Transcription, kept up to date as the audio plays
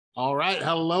All right.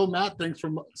 Hello, Matt. Thanks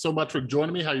so much for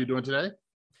joining me. How are you doing today?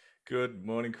 Good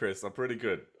morning, Chris. I'm pretty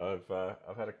good. I've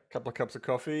had a couple of cups of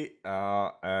coffee,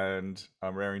 and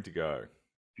I'm raring to go.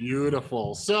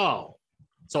 Beautiful.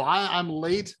 I'm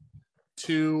late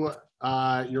to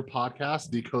your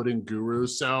podcast, Decoding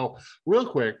Gurus. So, real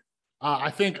quick,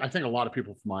 I think a lot of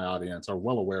people from my audience are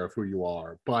well aware of who you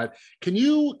are. But can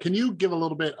you give a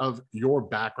little bit of your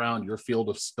background, your field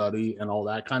of study, and all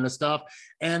that kind of stuff,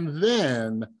 and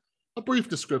then a brief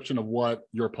description of what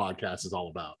your podcast is all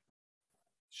about?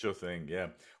 Sure thing. Yeah.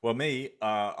 Well,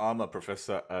 I'm a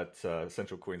professor at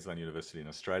Central Queensland University in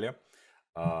Australia.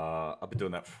 I've been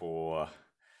doing that for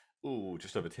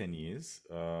just over 10 years.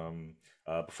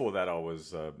 Before that, I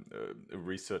was a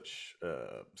research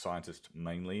scientist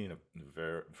mainly in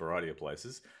a variety of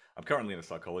places. I'm currently in a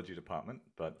psychology department,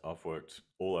 but I've worked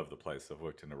all over the place. I've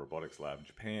worked in a robotics lab in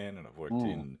Japan, and I've worked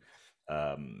Mm.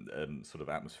 in sort of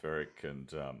atmospheric and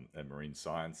marine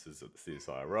sciences at the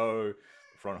CSIRO,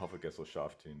 Fraunhofer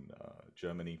Gesellschaft in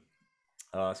Germany.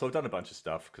 So I've done a bunch of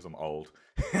stuff because I'm old,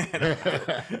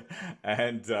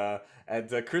 and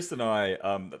Chris and I,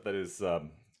 that is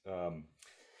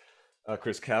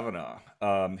Chris Kavanagh.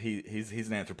 He's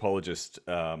an anthropologist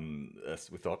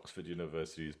with Oxford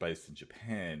University, who's based in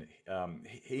Japan.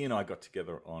 He and I got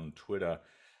together on Twitter,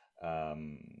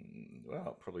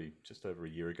 well, probably just over a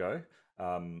year ago.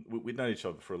 We'd known each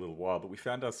other for a little while, but we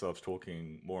found ourselves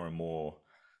talking more and more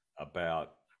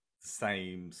about the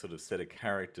same sort of set of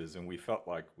characters, and we felt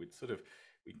like we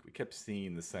kept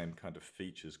seeing the same kind of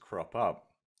features crop up,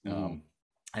 Mhm. um,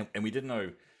 and we didn't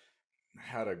know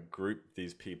how to group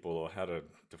these people or how to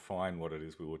define what it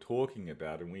is we were talking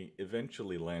about, and we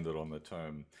eventually landed on the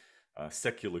term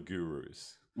secular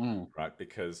gurus, Mm. right?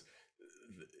 Because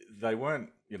they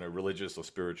weren't, religious or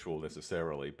spiritual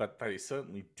necessarily, but they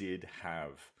certainly did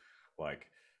have like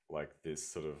this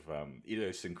sort of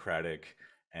idiosyncratic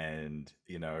and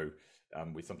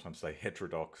we sometimes say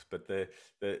heterodox, but they're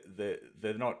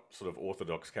not sort of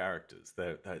orthodox characters.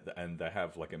 And they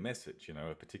have like a message,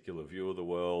 a particular view of the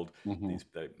world,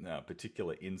 Mhm.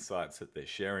 particular insights that they're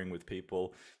sharing with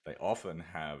people. They often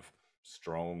have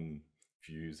strong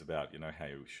views about how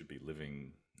we should be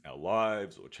living our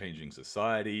lives or changing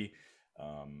society.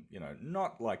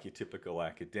 Not like your typical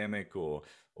academic or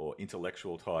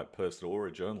intellectual type person or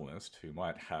a journalist who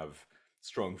might have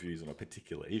strong views on a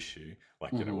particular issue,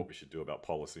 like Mhm. what we should do about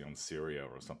policy on Syria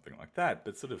or something like that.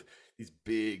 But sort of these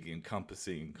big,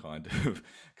 encompassing kind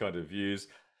of views.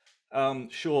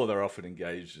 Sure, they're often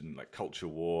engaged in like culture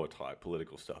war type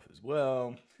political stuff as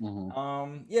well.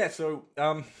 Mhm. Yeah, so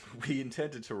we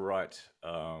intended to write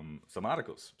some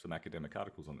articles, some academic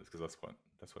articles on this because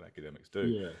that's what academics do.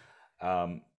 Yeah.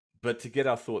 Um, but to get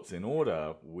our thoughts in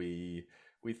order, we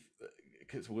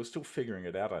because we're still figuring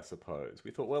it out, I suppose.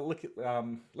 We thought, well, look,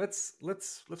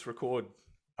 let's record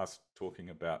us talking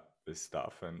about this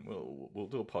stuff, and we'll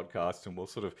do a podcast, and we'll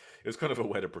sort of it was kind of a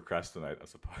way to procrastinate, I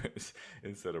suppose,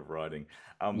 instead of writing.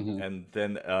 Mhm. And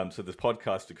then so this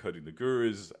podcast, Decoding the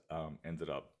Gurus, ended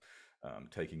up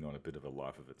taking on a bit of a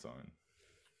life of its own.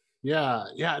 Yeah,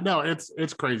 yeah, no,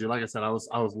 it's crazy. Like I said, I was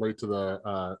late to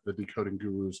the Decoding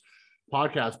Gurus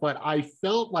podcast, but I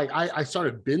felt like I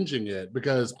started binging it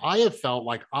because I have felt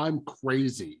like I'm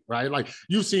crazy, right? Like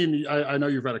you've seen, I know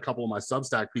you've read a couple of my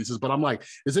Substack pieces, but I'm like,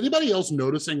 is anybody else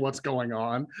noticing what's going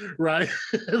on, right?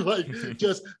 Like,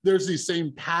 just there's these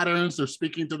same patterns. They're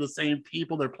speaking to the same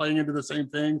people. They're playing into the same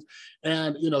things,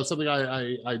 and something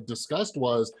I discussed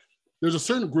was there's a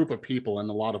certain group of people, and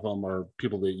a lot of them are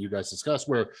people that you guys discussed,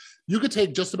 where you could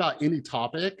take just about any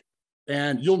topic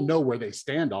and you'll know where they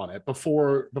stand on it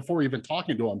before even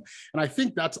talking to them. And I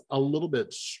think that's a little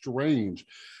bit strange.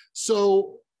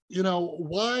 So,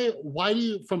 why do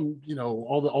you, from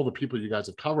all the people you guys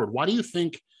have covered, why do you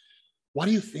think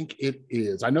it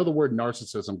is? I know the word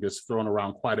narcissism gets thrown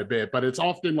around quite a bit, but it's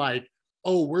often like,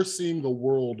 oh, we're seeing the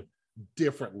world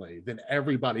differently than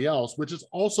everybody else, which is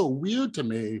also weird to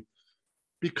me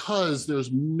because there's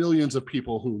millions of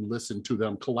people who listen to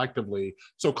them collectively.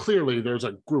 So clearly there's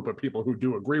a group of people who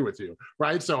do agree with you,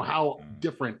 right? So how Mm.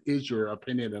 different is your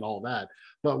opinion and all that?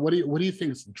 But what do you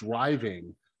think is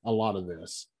driving a lot of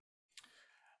this?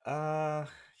 Uh,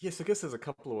 yes, I guess there's a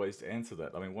couple of ways to answer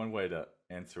that. I mean, one way to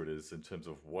answer it is in terms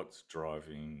of what's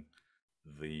driving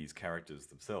these characters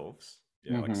themselves,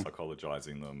 like Mm-hmm.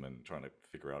 psychologizing them and trying to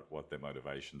figure out what their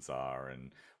motivations are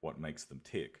and what makes them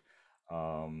tick.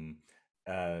 Um,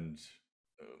 and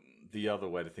the other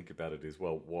way to think about it is,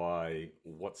 well, why?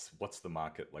 What's the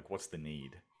market like? What's the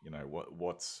need?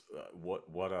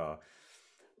 What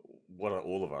what are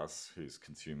all of us who's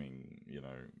consuming,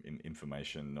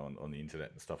 information on the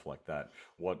internet and stuff like that?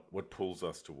 What pulls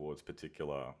us towards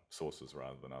particular sources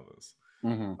rather than others?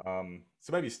 Mm-hmm.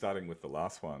 So maybe starting with the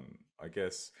last one, I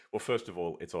guess. Well, first of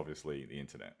all, it's obviously the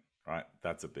internet, right?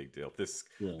 That's a big deal.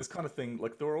 Yeah. This kind of thing,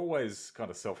 like there are always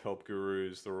kind of self-help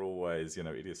gurus. There are always,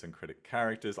 idiosyncratic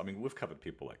characters. I mean, we've covered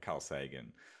people like Carl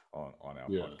Sagan on our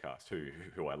Yeah. podcast,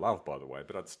 who I love, by the way,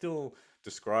 but I'd still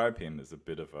describe him as a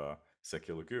bit of a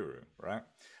secular guru, right?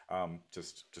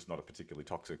 Just not a particularly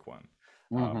toxic one.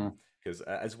 Mm-hmm. Because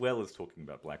as well as talking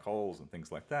about black holes and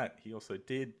things like that, he also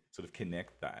did sort of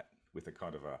connect that with a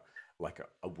kind of a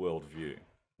worldview,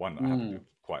 one I happen to Mm.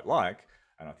 quite like,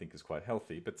 and I think is quite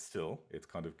healthy, but still, it's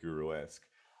kind of guru-esque.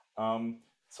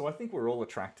 So I think we're all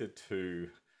attracted to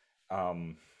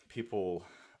people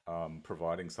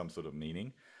providing some sort of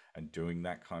meaning and doing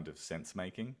that kind of sense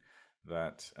making.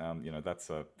 That's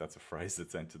a phrase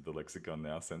that's entered the lexicon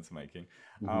now, sense making.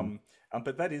 Mm-hmm.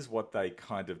 But that is what they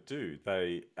kind of do.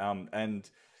 And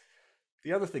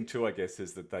the other thing too, I guess,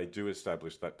 is that they do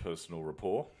establish that personal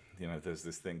rapport. There's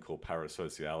this thing called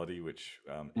parasociality, which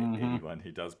Mm-hmm. anyone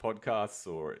who does podcasts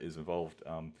or is involved,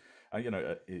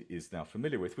 is now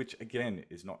familiar with. Which again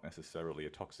is not necessarily a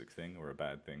toxic thing or a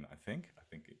bad thing. I think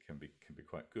it can be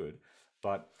quite good,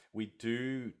 but we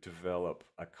do develop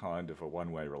a kind of a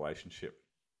one-way relationship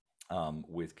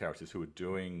with characters who are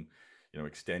doing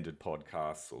extended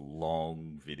podcasts or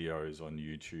long videos on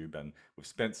YouTube, and we've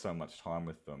spent so much time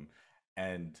with them,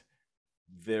 and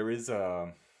there is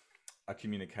a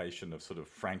communication of sort of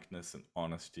frankness and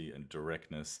honesty and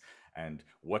directness, and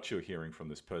what you're hearing from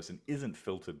this person isn't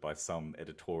filtered by some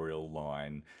editorial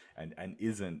line, and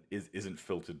isn't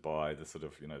filtered by the sort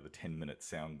of the 10-minute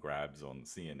sound grabs on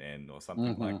CNN or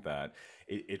something Mm-hmm. like that.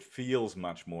 It feels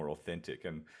much more authentic,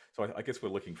 and so I guess we're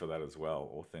looking for that as well,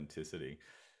 authenticity.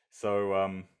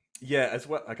 So yeah, as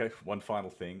well. Okay, one final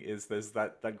thing is there's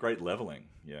that great leveling.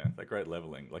 Yeah, that great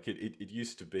leveling. Like it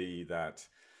used to be that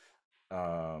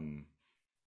um,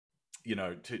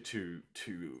 to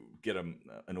get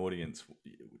an audience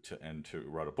to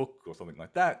write a book or something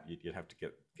like that, you'd have to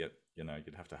get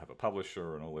you'd have to have a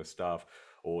publisher and all this stuff,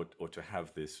 or to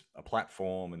have a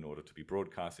platform in order to be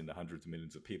broadcast into hundreds of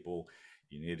millions of people.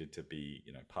 You needed to be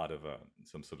part of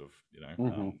some sort of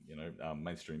Mm-hmm.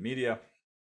 mainstream media,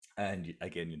 and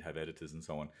again you'd have editors and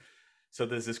so on. So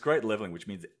there's this great leveling, which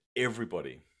means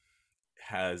everybody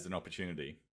has an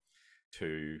opportunity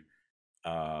to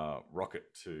rocket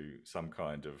to some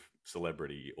kind of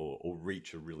celebrity, or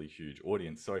reach a really huge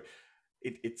audience. So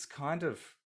it's kind of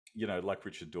like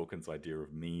Richard Dawkins' idea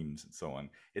of memes and so on.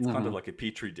 It's kind of Mm-hmm. like a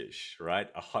petri dish, right?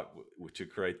 To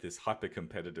create this hyper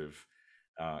competitive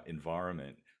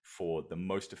environment for the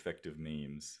most effective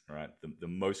memes, right? The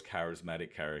most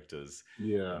charismatic characters,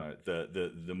 Yeah.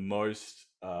 the most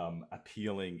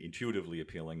appealing, intuitively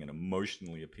appealing, and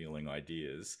emotionally appealing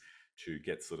ideas to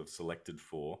get sort of selected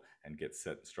for and get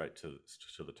set straight to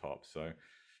the top. So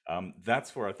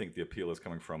that's where I think the appeal is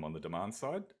coming from on the demand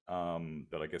side.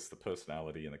 But I guess the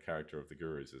personality and the character of the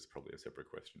gurus is probably a separate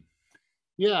question.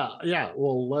 Yeah. Yeah.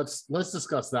 Well, let's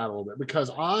discuss that a little bit,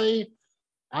 because I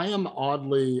am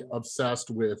oddly obsessed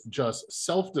with just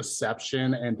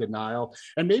self-deception and denial.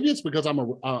 And maybe it's because I'm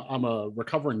a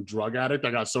recovering drug addict.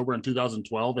 I got sober in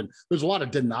 2012, and there's a lot of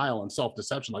denial and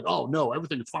self-deception. Like, oh no,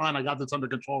 everything's fine. I got this under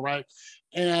control, right?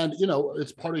 And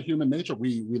it's part of human nature.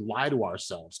 We lie to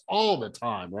ourselves all the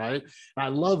time, right? And I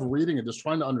love reading and just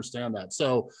trying to understand that.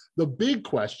 So the big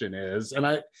question is, and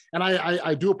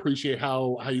I do appreciate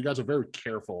how you guys are very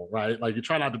careful, right? Like you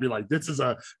try not to be like, this is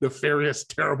a nefarious,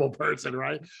 terrible person,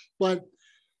 right? But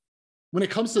when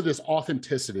it comes to this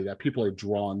authenticity that people are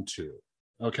drawn to,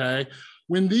 okay,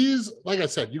 when these, like I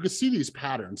said, you can see these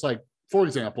patterns. Like, for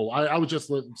example, I was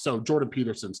just, so Jordan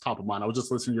Peterson's top of mind. I was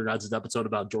just listening to your guys' episode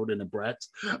about Jordan and Brett's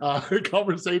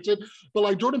conversation. But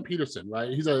like Jordan Peterson, right?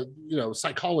 He's a,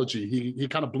 psychology. He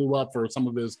kind of blew up for some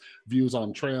of his views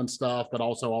on trans stuff, but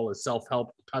also all his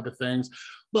self-help type of things.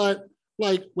 But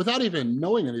like, without even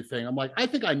knowing anything, I'm like, I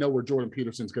think I know where Jordan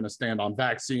Peterson's going to stand on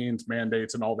vaccines,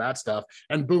 mandates, and all that stuff.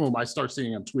 And boom, I start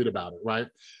seeing him tweet about it, right?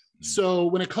 So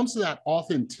when it comes to that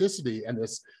authenticity and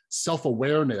this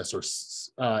self-awareness, or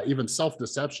even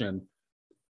self-deception,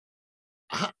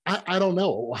 I don't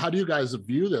know. How do you guys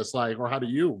view this? Like, or how do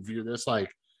you view this?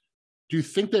 Like, do you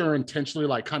think they're intentionally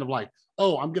like, kind of like,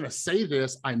 oh, I'm going to say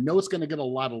this. I know it's going to get a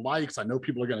lot of likes. I know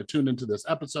people are going to tune into this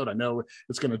episode. I know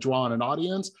it's going to draw on an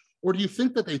audience. Or do you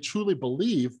think that they truly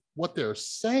believe what they're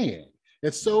saying?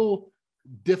 It's so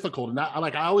difficult. And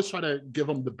I always try to give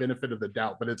them the benefit of the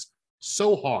doubt, but it's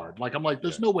so hard. Like, I'm like,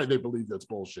 there's no way they believe that's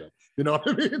bullshit. You know what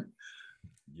I mean?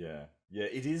 Yeah, Yeah,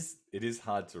 it is. It is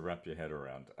hard to wrap your head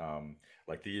around.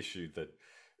 Like the issue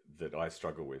that I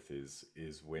struggle with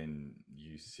is when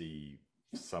you see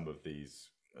some of these,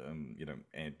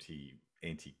 anti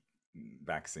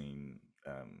vaccine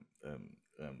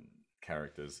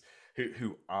characters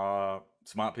who are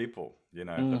smart people. You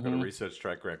know, they've got a Mm-hmm. research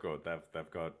track record.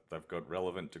 They've got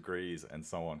relevant degrees and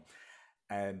so on,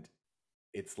 and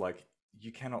it's like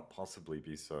you cannot possibly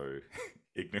be so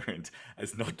ignorant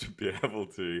as not to be able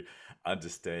to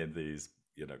understand these,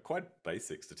 quite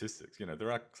basic statistics.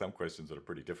 There are some questions that are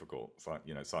pretty difficult,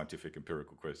 scientific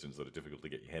empirical questions that are difficult to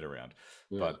get your head around.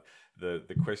 Yeah. But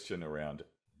the question around,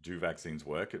 do vaccines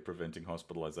work at preventing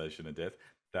hospitalization and death,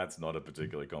 that's not a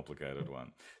particularly complicated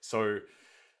one. So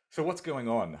what's going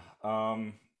on?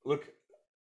 Look,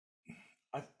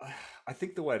 I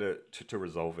think the way to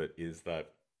resolve it is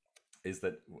that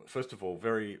first of all,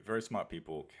 very very smart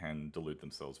people can delude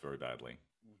themselves very badly.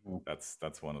 Mhm.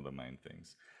 That's one of the main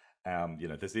things.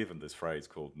 There's even this phrase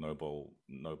called Nobel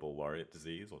laureate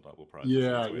disease or Nobel Prize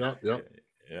Yeah. disease, where Yep. yeah, Yep.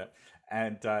 yeah,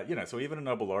 and so even a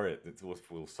Nobel laureate will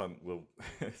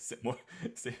more,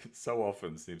 so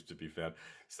often seems to be found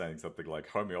saying something like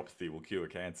homeopathy will cure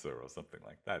cancer or something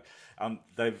like that.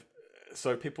 They've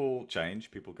So people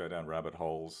change, people go down rabbit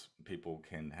holes, people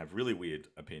can have really weird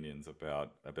opinions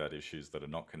about issues that are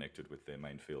not connected with their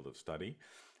main field of study,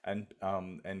 and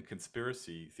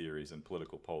conspiracy theories and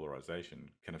political polarization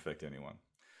can affect anyone.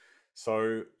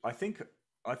 So I think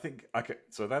okay,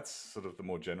 so that's sort of the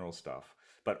more general stuff.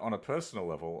 But on a personal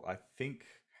level, I think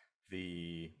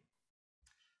the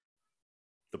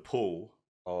the pull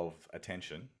of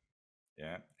attention,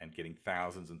 yeah, and getting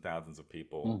thousands and thousands of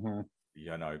people, Mm-hmm.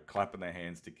 clapping their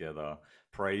hands together,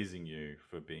 praising you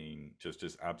for being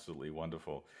just absolutely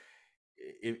wonderful.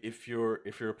 If you're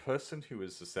a person who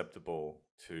is susceptible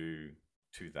to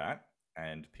that,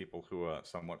 and people who are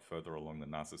somewhat further along the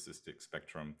narcissistic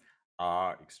spectrum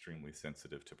are extremely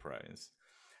sensitive to praise,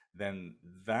 then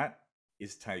that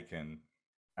is taken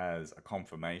as a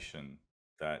confirmation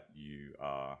that you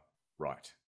are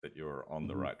right, that you're on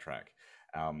the Mm-hmm. right track.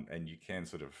 And you can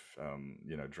sort of,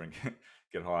 drink,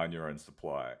 get high on your own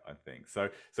supply, I think. So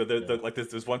Yeah. like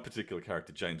there's one particular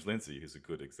character, James Lindsay, who's a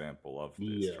good example of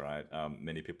this, Yeah. right?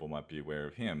 Many people might be aware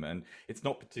of him, and it's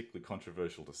not particularly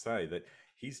controversial to say that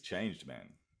he's changed,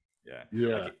 man. Yeah,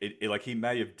 Yeah. like like he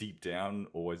may have deep down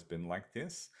always been like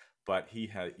this, but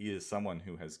he is someone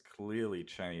who has clearly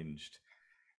changed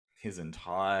his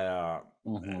entire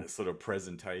Mm-hmm. sort of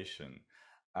presentation,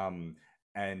 um,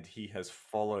 and he has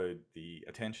followed the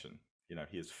attention.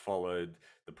 He has followed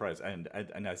the praise, and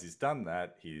as he's done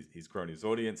that, he's grown his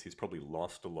audience. He's probably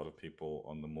lost a lot of people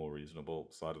on the more reasonable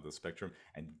side of the spectrum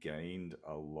and gained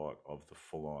a lot of the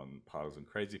full-on partisan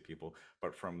crazy people.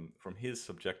 But from his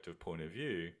subjective point of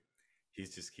view,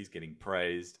 he's getting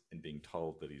praised and being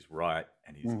told that he's right,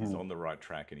 and he's Mm-hmm. on the right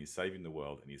track, and he's saving the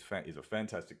world, and he's a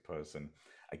fantastic person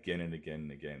again and again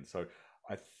and again. So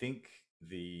I think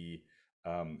the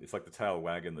it's like the tail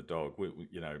wagging the dog.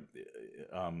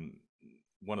 Um,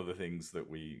 One of the things that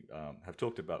we have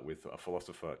talked about with a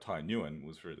philosopher, Tai Nguyen,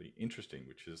 was really interesting,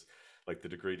 which is like the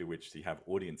degree to which you have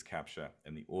audience capture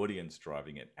and the audience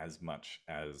driving it as much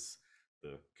as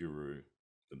the guru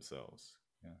themselves.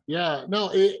 Yeah. Yeah, no,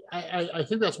 I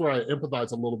think that's where I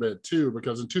empathize a little bit too,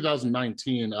 because in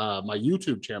 2019, my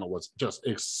YouTube channel was just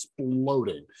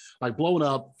exploding, like blowing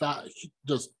up,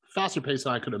 just faster pace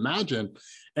than I could imagine.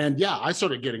 And yeah, I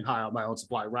started getting high on my own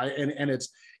supply, right? And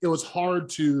it was hard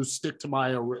to stick to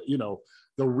my,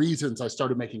 the reasons I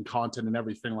started making content and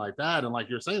everything like that. And like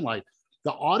you're saying, like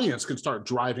the audience can start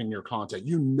driving your content.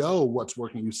 You know what's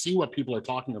working, you see what people are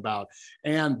talking about,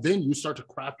 and then you start to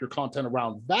craft your content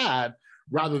around that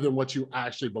rather than what you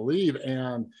actually believe.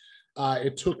 And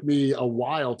it took me a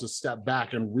while to step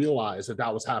back and realize that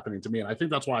that was happening to me. And I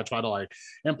think that's why I try to like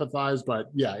empathize. But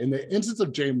yeah, in the instance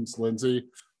of James Lindsay,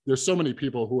 there's so many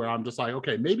people who I'm just like,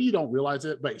 okay, maybe you don't realize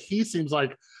it, but he seems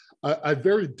like a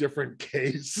very different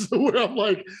case where I'm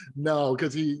like, no,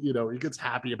 because he gets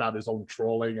happy about his own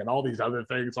trolling and all these other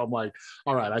things. So I'm like,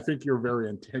 all right, I think you're very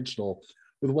intentional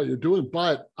with what you're doing.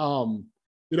 But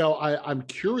I'm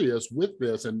curious with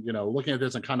this and, looking at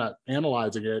this and kind of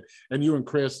analyzing it, and you and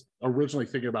Chris originally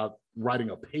thinking about writing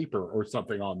a paper or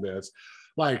something on this.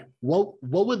 Like, what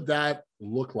would that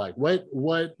look like? What,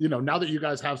 now that you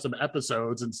guys have some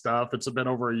episodes and stuff, it's been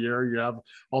over a year, you have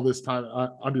all this time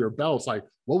under your belts, like,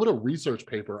 what would a research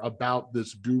paper about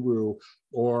this guru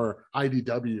or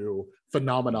IDW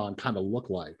phenomenon kind of look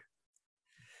like?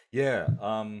 Yeah.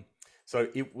 So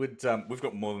it would. We've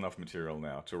got more than enough material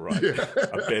now to write Yeah.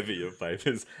 a bevy of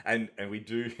papers, and we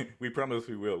do. We promise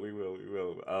we will. We will. We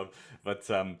will. But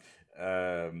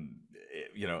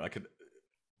I could,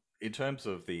 in terms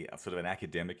of the sort of an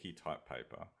academic-y type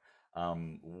paper,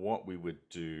 what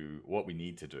we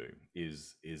need to do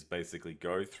is basically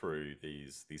go through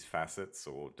these facets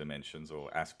or dimensions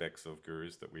or aspects of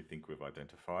gurus that we think we've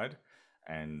identified,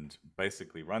 and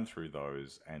basically run through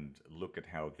those and look at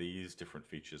how these different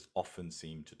features often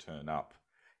seem to turn up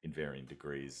in varying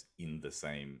degrees in the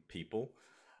same people.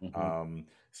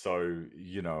 So,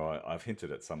 I've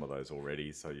hinted at some of those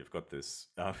already. So you've got this.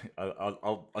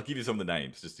 I'll give you some of the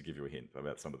names just to give you a hint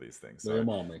about some of these things. So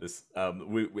this,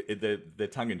 they're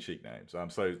tongue-in-cheek names.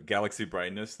 So galaxy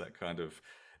brainness, that kind of,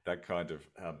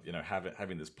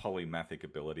 having this polymathic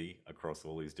ability across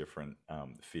all these different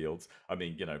fields. I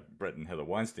mean, Brett and Heather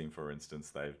Weinstein, for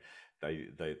instance,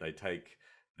 they take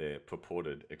their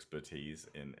purported expertise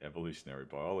in evolutionary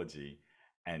biology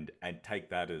and take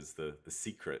that as the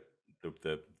secret,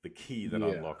 the key that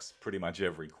unlocks pretty much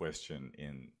every question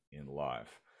in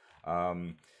life.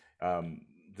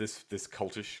 This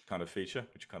cultish kind of feature,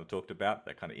 which you kind of talked about,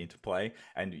 that kind of interplay,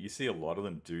 and you see a lot of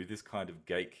them do this kind of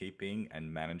gatekeeping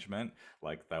and management.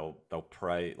 Like they'll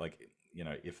pray, like,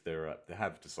 if they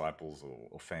have disciples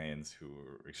or fans who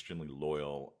are extremely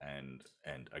loyal and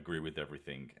agree with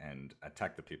everything and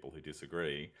attack the people who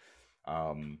disagree,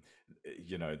 then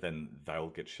they'll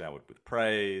get showered with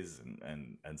praise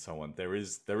and so on. There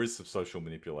is some social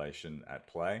manipulation at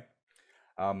play.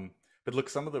 But look,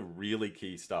 some of the really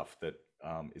key stuff that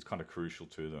is kind of crucial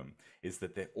to them is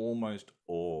that they're almost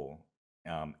all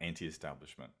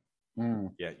anti-establishment.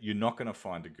 Yeah, you're not going to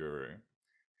find a guru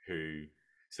who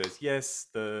says, yes,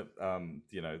 the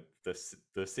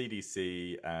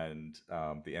CDC and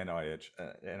the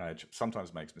NIH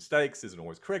sometimes makes mistakes, isn't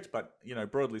always correct, but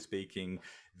broadly speaking,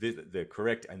 they're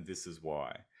correct, and this is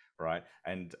why, right?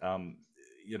 And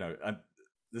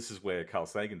this is where Carl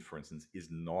Sagan, for instance, is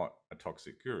not a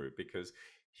toxic guru, because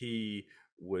he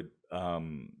would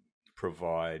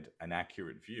provide an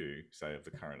accurate view, say, of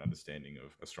the current understanding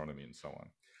of astronomy and so on.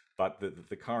 But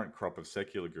the current crop of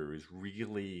secular gurus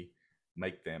really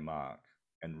make their mark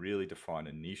and really define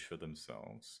a niche for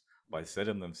themselves by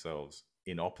setting themselves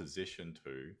in opposition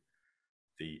to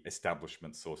the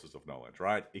establishment sources of knowledge,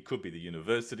 right? It could be the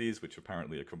universities, which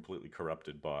apparently are completely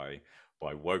corrupted by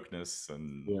wokeness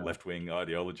and left-wing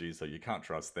ideology, so you can't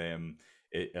trust them.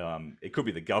 It could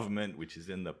be the government, which is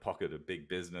in the pocket of big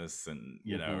business and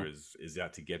is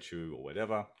out to get you or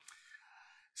whatever.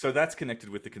 So that's connected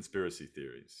with the conspiracy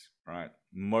theories, right?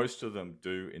 Most of them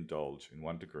do indulge in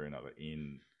one degree or another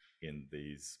in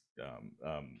these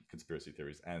conspiracy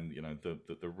theories. And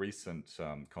the recent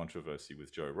controversy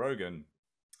with Joe Rogan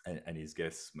and his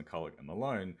guests McCulloch and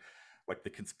Malone, like the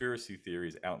conspiracy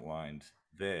theories outlined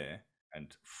there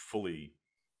and fully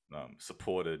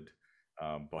supported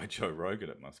by Joe Rogan,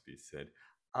 it must be said,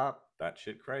 are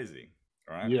batshit crazy,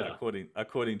 right? Yeah.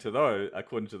 According to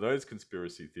those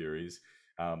conspiracy theories,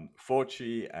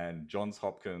 Fauci and Johns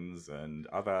Hopkins and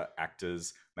other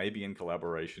actors, maybe in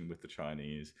collaboration with the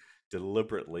Chinese,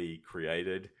 deliberately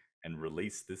created and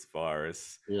released this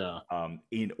virus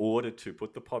in order to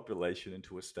put the population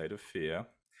into a state of fear,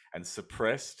 and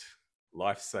suppressed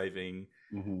life-saving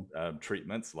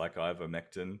treatments like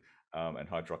ivermectin and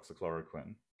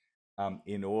hydroxychloroquine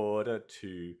in order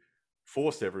to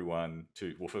force everyone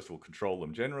to, well, first of all, control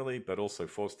them generally, but also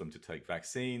force them to take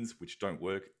vaccines, which don't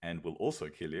work and will also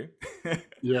kill you.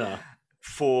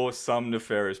 For some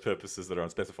nefarious purposes that are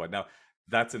unspecified. Now,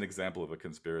 that's an example of a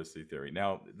conspiracy theory.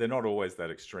 Now, they're not always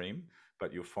that extreme,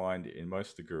 but you'll find in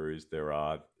most of the gurus there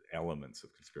are elements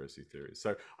of conspiracy theories.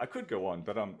 So I could go on,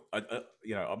 but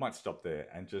I might stop there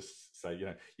and just say,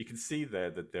 you can see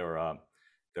there that there are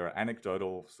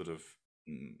anecdotal sort of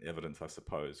evidence, I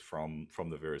suppose, from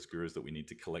the various gurus that we need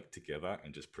to collect together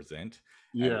and just present.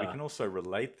 And we can also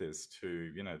relate this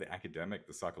to the academic,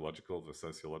 the psychological, the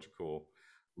sociological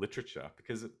literature,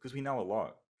 because we know a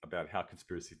lot about how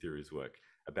conspiracy theories work,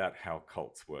 about how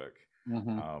cults work,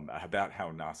 about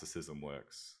how narcissism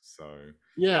works. So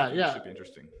it should be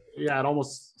interesting. Yeah, it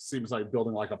almost seems like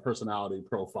building like a personality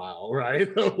profile, right?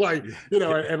 Like,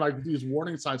 and like these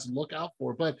warning signs to look out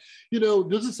for. But,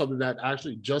 this is something that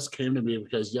actually just came to me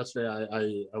because yesterday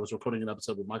I was recording an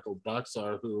episode with Michael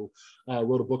Buxar, who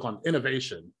wrote a book on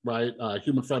innovation, right?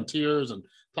 Human Frontiers, and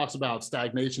talks about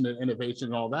stagnation and innovation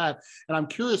and all that. And I'm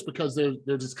curious because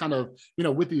they're just kind of,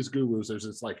 with these gurus, there's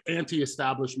this like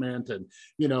anti-establishment and,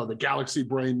 the galaxy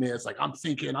brain myths, like I'm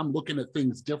looking at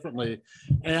things differently.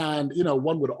 And,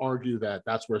 one would argue that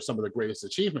that's where some of the greatest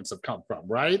achievements have come from,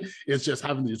 right? It's just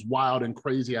having these wild and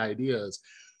crazy ideas.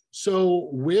 So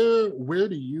where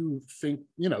do you think,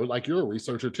 like you're a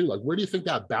researcher too, like where do you think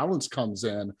that balance comes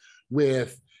in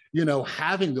with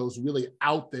having those really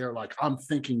out there, like I'm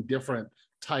thinking different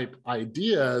type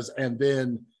ideas, and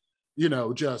then,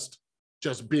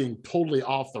 just being totally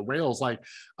off the rails. Like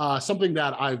something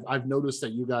that I've noticed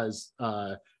that you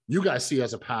guys see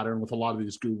as a pattern with a lot of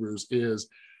these gurus is,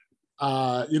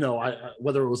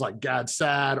 whether it was like Gad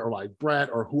Sad or like Brett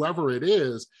or whoever it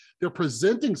is, they're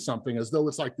presenting something as though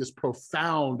it's like this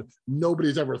profound,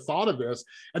 nobody's ever thought of this,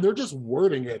 and they're just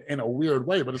wording it in a weird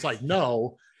way. But it's like,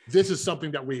 no, this is something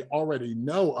that we already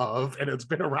know of, and it's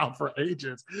been around for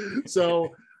ages. So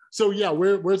yeah,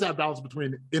 where's that balance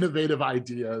between innovative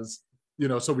ideas,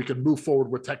 so we can move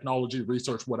forward with technology,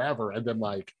 research, whatever, and then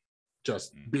like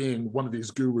just being one of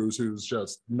these gurus who's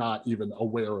just not even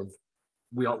aware of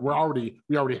we already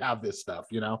have this stuff.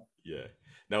 Yeah.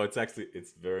 No, it's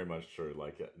very much true.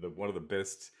 Like one of the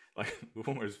best, like we're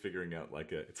almost figuring out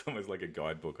it's almost like a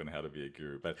guidebook on how to be a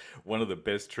guru. But one of the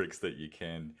best tricks that you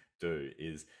can do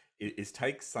is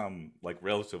take some like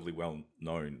relatively well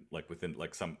known, like within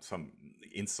like some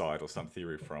insight or some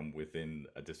theory from within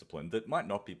a discipline that might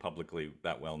not be publicly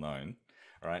that well known.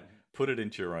 All right. Put it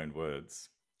into your own words.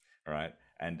 All right.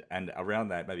 And around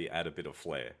that, maybe add a bit of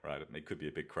flair, right? It could be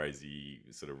a bit crazy,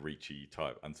 sort of reachy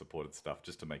type, unsupported stuff,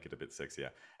 just to make it a bit sexier,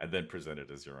 and then present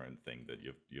it as your own thing that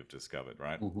you've discovered,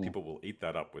 right? Mm-hmm. People will eat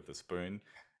that up with a spoon.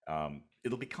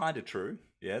 It'll be kind of true,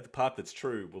 yeah. The part that's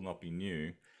true will not be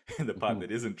new, and the part that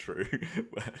isn't true,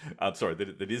 I'm sorry,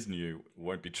 that is new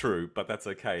won't be true, but that's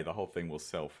okay. The whole thing will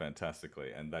sell fantastically,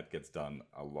 and that gets done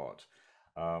a lot.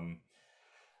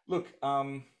 Look.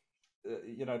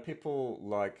 People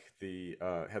like the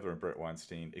Heather and Brett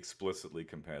Weinstein explicitly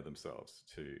compare themselves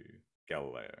to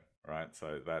Galileo, right?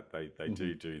 So that they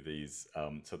do these,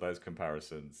 so those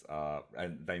comparisons are,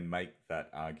 and they make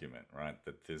that argument, right?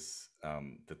 That this,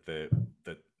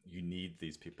 that you need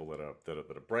these people that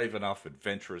are brave enough,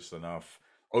 adventurous enough,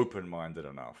 open-minded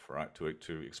enough, right,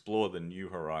 to explore the new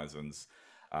horizons.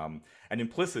 And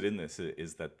implicit in this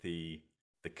is that the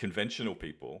conventional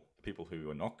people who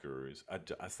are not gurus,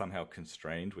 are somehow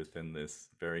constrained within this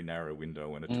very narrow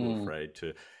window and are too afraid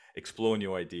to explore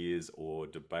new ideas or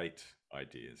debate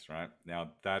ideas, right?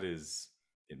 Now, that is,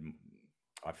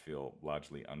 I feel,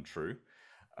 largely untrue.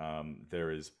 There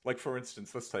is, like, for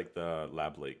instance, let's take the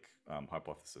lab leak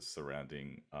hypothesis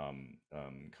surrounding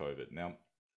COVID. Now,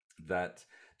 that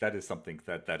is something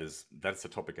that's a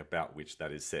topic about which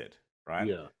that is said, right?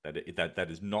 Yeah. That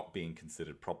is not being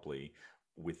considered properly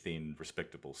within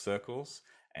respectable circles,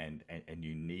 and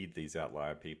you need these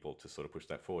outlier people to sort of push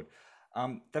that forward.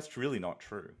 That's really not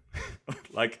true.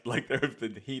 like there have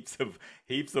been heaps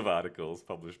of articles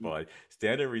published by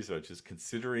standard researchers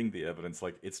considering the evidence.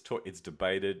 Like it's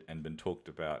debated and been talked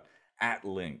about at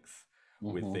length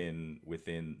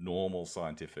within normal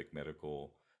scientific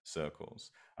medical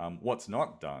circles. What's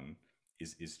not done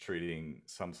is treating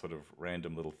some sort of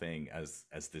random little thing as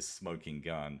this smoking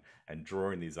gun and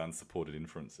drawing these unsupported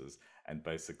inferences and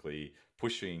basically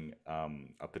pushing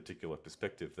a particular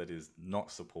perspective that is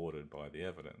not supported by the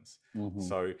evidence.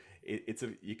 So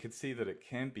you can see that it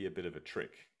can be a bit of a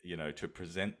trick, to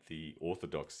present the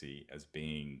orthodoxy as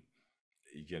being,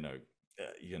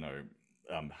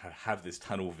 have this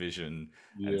tunnel vision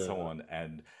and so on.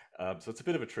 And so it's a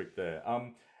bit of a trick there.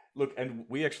 Look, and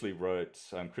we actually wrote,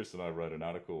 Chris and I wrote an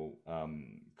article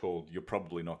called "You're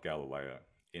Probably Not Galileo"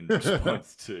 in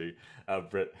response to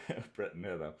Brett and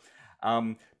Heather,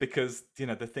 because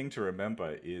the thing to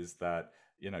remember is that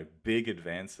big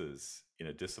advances in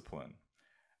a discipline,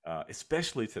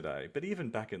 especially today, but even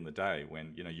back in the day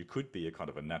when you could be a kind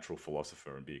of a natural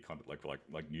philosopher and be kind of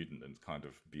like Newton and kind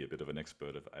of be a bit of an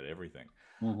expert at everything,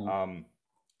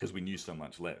 because we knew so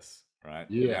much less. Right.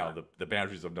 Yeah. Now the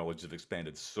boundaries of knowledge have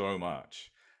expanded so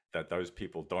much that those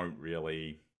people don't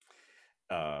really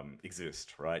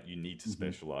exist. Right. You need to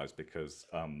specialize because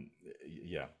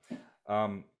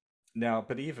now,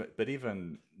 but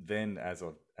even then, as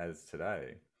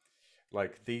today,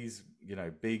 like these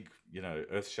big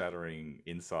earth-shattering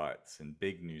insights and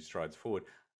big new strides forward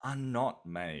are not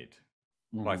made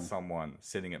by someone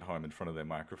sitting at home in front of their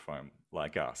microphone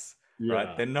like us. Yeah.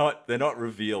 Right. They're not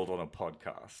revealed on a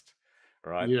podcast.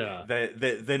 Right. Yeah.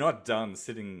 They're not done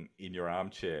sitting in your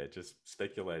armchair just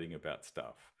speculating about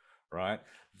stuff. Right.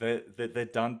 They're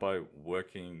done by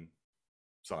working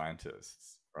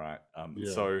scientists. Right.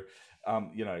 So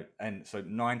and so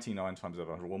 99 times out of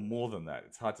 100, well, more than that,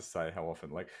 it's hard to say how often,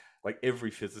 like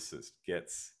every physicist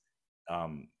gets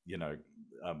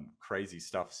crazy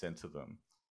stuff sent to them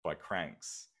by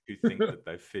cranks who think that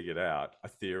they've figured out a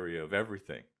theory of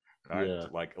everything. Right. Yeah.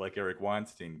 Like Eric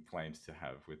Weinstein claims to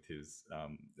have with his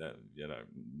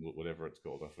whatever it's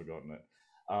called, I've forgotten it.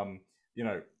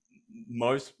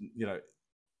 most,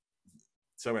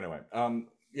 so anyway,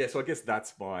 yeah, so I guess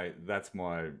that's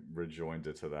my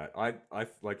rejoinder to that. I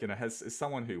like, as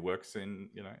someone who works in,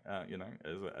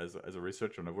 as a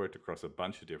researcher, and I've worked across a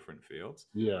bunch of different fields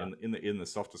Yeah. in the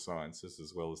softer sciences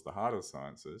as well as the harder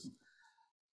sciences.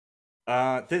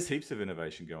 There's heaps of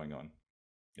innovation going on.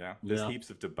 Yeah, there's Yeah. heaps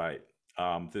of debate.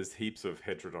 There's heaps of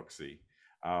heterodoxy.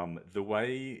 The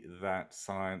way that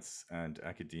science and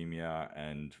academia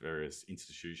and various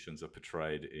institutions are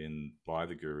portrayed by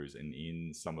the gurus and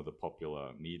in some of the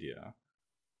popular media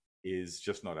is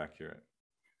just not accurate.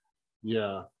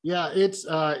 Yeah, yeah, it's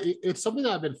something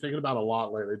that I've been thinking about a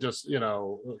lot lately. Just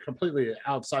completely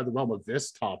outside the realm of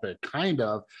this topic, kind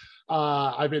of.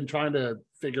 I've been trying to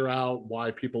figure out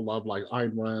why people love like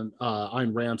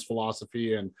Ayn Rand's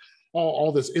philosophy and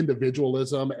all this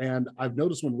individualism. And I've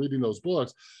noticed when reading those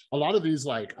books, a lot of these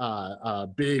like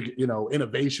big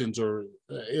innovations or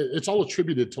it's all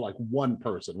attributed to like one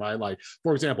person, right? Like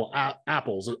for example,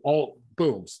 Apple's all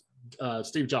booms.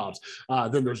 Steve Jobs.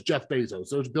 Then there's Jeff Bezos.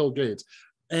 There's Bill Gates.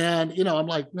 And I'm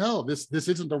like, no, this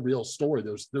isn't the real story.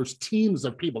 There's teams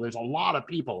of people. There's a lot of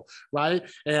people, right?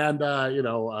 And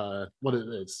what it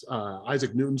is,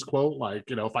 Isaac Newton's quote, like,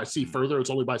 if I see further, it's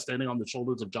only by standing on the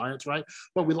shoulders of giants, right?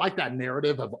 But we like that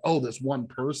narrative of this one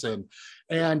person,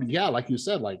 and yeah, like you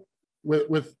said, like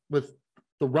with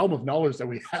the realm of knowledge that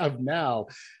we have now,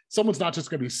 someone's not just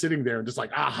going to be sitting there and just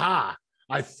like, aha,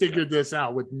 I figured this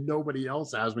out with nobody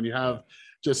else has when you have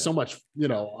just so much,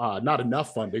 not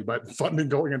enough funding, but funding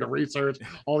going into research,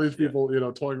 all these people,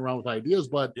 toying around with ideas.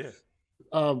 But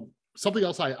something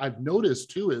else I've noticed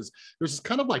too is there's this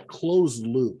kind of like closed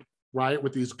loop, right,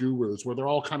 with these gurus where they're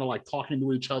all kind of like talking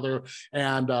to each other.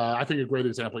 And I think a great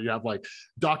example, you have like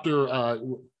Dr.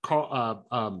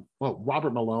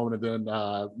 Robert Malone and then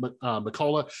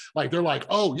McCullough. Like they're like,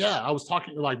 oh yeah, I was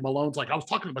talking to like Malone's like, I was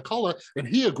talking to McCullough and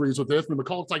he agrees with this. And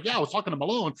McCullough's like, yeah, I was talking to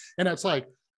Malone. And it's like,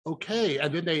 okay.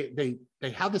 And then they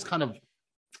have this kind of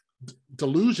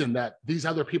delusion that these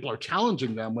other people are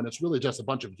challenging them when it's really just a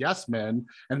bunch of yes men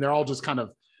and they're all just kind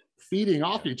of feeding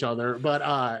off each other. But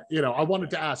I wanted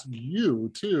to ask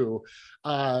you too,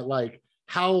 how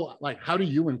do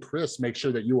you and Chris make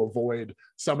sure that you avoid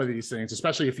some of these things,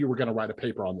 especially if you were going to write a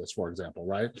paper on this, for example,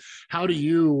 right? How do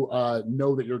you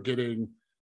know that you're getting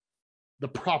the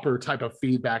proper type of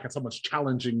feedback and someone's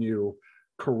challenging you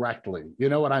correctly? You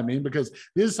know what I mean? Because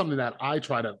this is something that I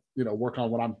try to, work on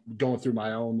when I'm going through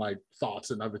my own like thoughts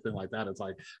and everything like that. It's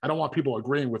like, I don't want people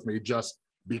agreeing with me just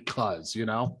because,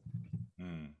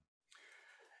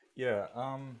 Yeah.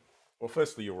 Well,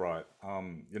 firstly, you're right.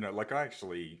 Like I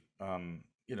actually,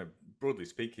 broadly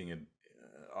speaking, and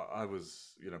I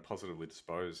was, positively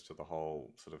disposed to the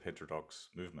whole sort of heterodox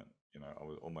movement. I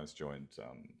was almost joined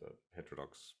the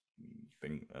heterodox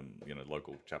thing,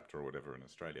 local chapter or whatever in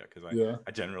Australia, because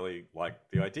I generally like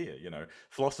the idea.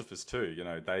 Philosophers too.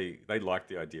 They like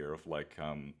the idea of like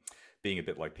being a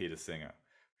bit like Peter Singer,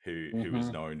 who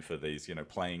is known for these,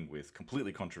 playing with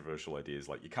completely controversial ideas.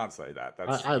 Like you can't say that.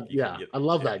 I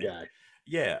love that guy.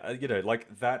 Yeah, like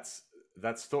that's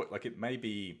thought. Like it may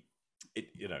be,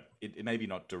 it may be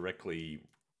not directly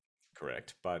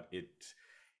correct, but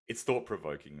it's thought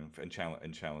provoking and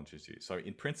challenges you. So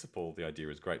in principle, the idea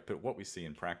is great, but what we see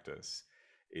in practice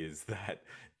is that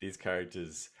these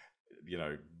characters,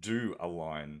 do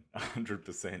align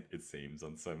 100%. It seems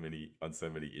on so many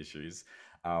issues,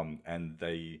 and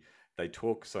they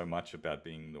talk so much about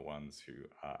being the ones who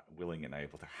are willing and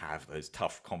able to have those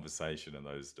tough conversation and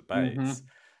those debates.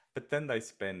 But then they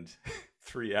spend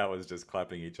 3 hours just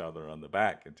clapping each other on the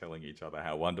back and telling each other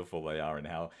how wonderful they are and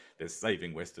how they're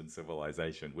saving Western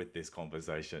civilization with this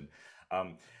conversation.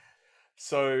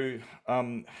 So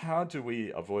how do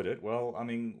we avoid it? Well, I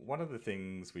mean, one of the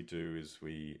things we do is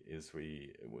we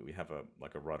have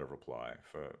a right of reply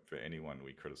for anyone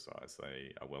we criticize.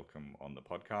 They are welcome on the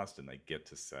podcast and they get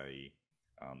to say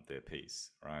their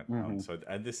piece, right? So,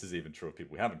 and this is even true of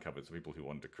people we haven't covered, so people who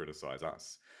wanted to criticize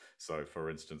us. So, for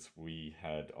instance, we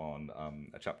had on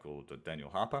a chap called Daniel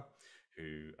Harper,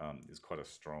 who is quite a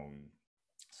strong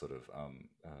sort of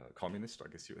communist, I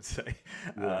guess you would say,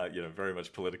 very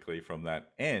much politically from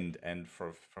that end. And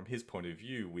from his point of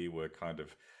view, we were kind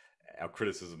of, our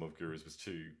criticism of gurus was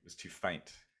too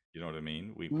faint. You know what I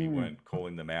mean? We weren't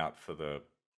calling them out for the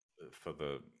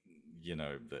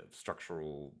the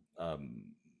structural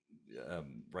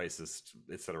racist,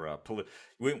 etc.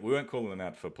 We weren't calling them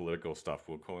out for political stuff.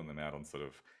 We were calling them out on sort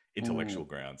of intellectual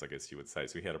grounds, I guess you would say.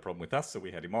 So he had a problem with us, so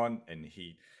we had him on, and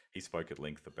he spoke at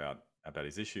length about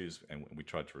his issues, and we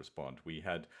tried to respond. We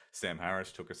had Sam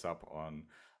Harris took us up on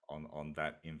on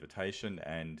that invitation.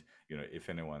 And if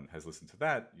anyone has listened to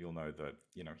that, you'll know that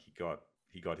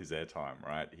he got his airtime,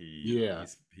 right? Yeah.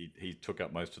 He took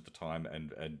up most of the time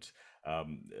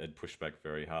and pushed back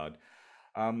very hard.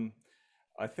 Um,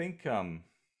 I think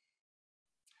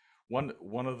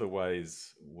one of the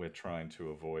ways we're trying to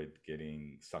avoid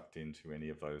getting sucked into any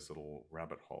of those little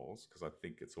rabbit holes, because I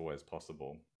think it's always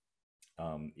possible,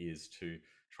 is to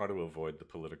try to avoid the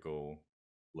political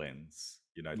lens.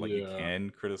 Like you Yeah. can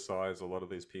criticize a lot of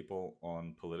these people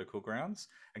on political grounds.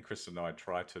 And Chris and I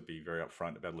try to be very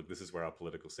upfront about, look, this is where our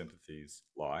political sympathies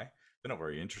lie. They're not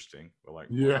very interesting. We're like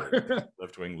Yeah. moderate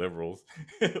left-wing liberals,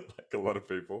 like a lot of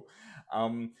people.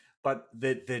 But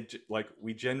like,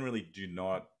 we generally do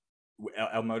not.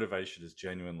 Our motivation is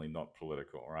genuinely not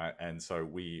political, right? And so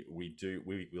we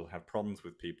will have problems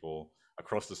with people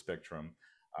across the spectrum,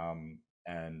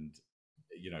 and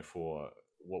for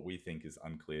what we think is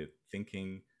unclear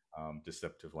thinking,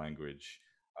 deceptive language,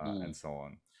 Mm. and so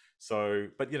on. So,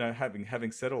 but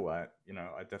having said all that,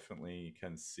 I definitely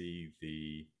can see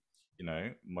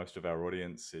most of our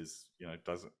audience is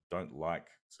don't like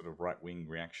sort of right wing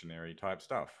reactionary type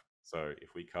stuff. So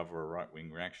if we cover a right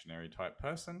wing reactionary type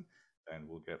person, then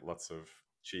we'll get lots of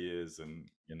cheers and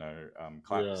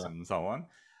claps Yeah. and so on.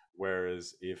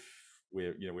 Whereas if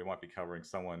we might be covering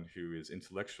someone who is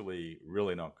intellectually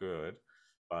really not good,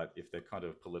 but if they're kind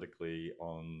of politically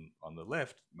on the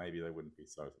left, maybe they wouldn't be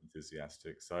so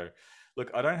enthusiastic. So, look,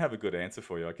 I don't have a good answer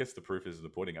for you. I guess the proof is in the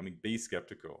pudding. I mean, be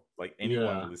skeptical. Like,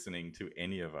 anyone Yeah. listening to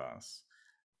any of us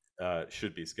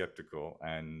should be skeptical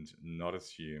and not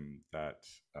assume that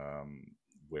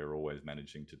we're always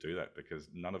managing to do that, because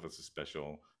none of us are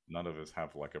special. None of us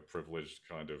have like a privileged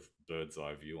kind of bird's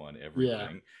eye view on Yeah.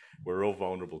 everything. We're all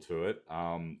vulnerable to it,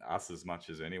 us as much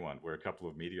as anyone. We're a couple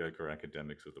of mediocre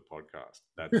academics with a podcast.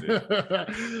 That's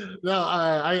it. No,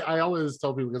 I always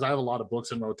tell people, because I have a lot of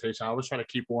books in rotation. I always try to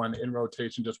keep one in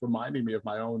rotation, just reminding me of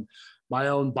my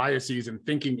own biases and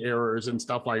thinking errors and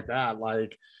stuff like that.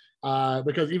 Like,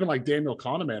 because even like Daniel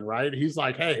Kahneman, right? He's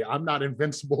like, hey, I'm not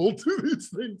invincible to these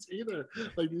things either.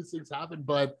 Like, these things happen.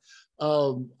 But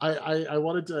I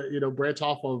wanted to, branch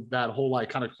off of that whole like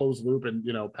kind of closed loop and,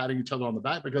 patting each other on the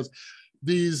back, because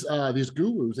these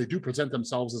gurus, they do present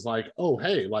themselves as like, oh,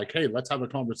 hey, like, hey, let's have a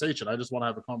conversation. I just want to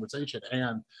have a conversation.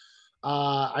 And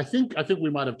I think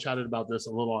we might have chatted about this a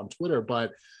little on Twitter,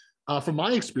 but from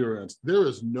my experience, there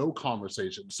is no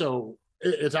conversation. So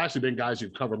it's actually been guys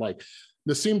you've covered, like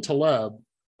Nassim Taleb.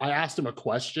 I asked him a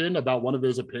question about one of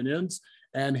his opinions,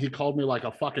 and he called me like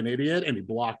a fucking idiot, and he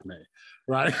blocked me.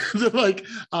 Right, like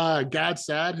Gad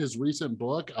Sad, his recent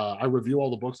book. I review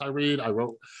all the books I read. I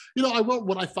wrote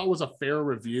what I thought was a fair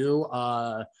review.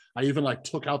 I even like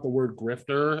took out the word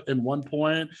grifter in one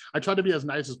point. I tried to be as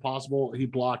nice as possible. He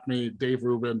blocked me. Dave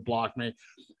Rubin blocked me.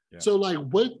 Yeah. So like,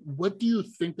 what do you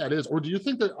think that is? Or do you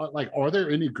think that like, are there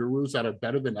any gurus that are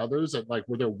better than others, that like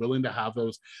where they're willing to have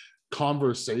those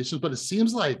conversations? But it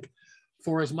seems like,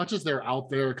 for as much as they're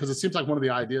out there, because it seems like one of the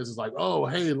ideas is like, oh,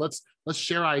 hey, let's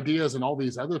share ideas and all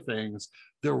these other things.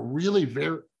 They're really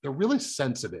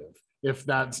sensitive. If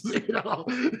that's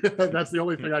that's the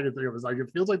only thing I can think of, is like, it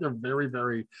feels like they're very,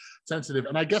 very sensitive.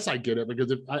 And I guess I get it,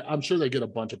 because I'm sure they get a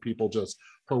bunch of people just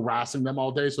harassing them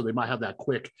all day, so they might have that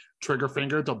quick trigger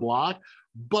finger to block.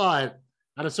 But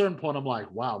at a certain point, I'm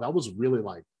like, wow, that was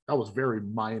very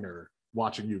minor,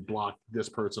 watching you block this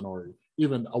person, or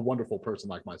even a wonderful person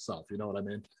like myself. You know what I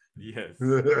mean? Yes,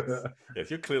 yes, yes.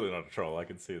 You're clearly not a troll. I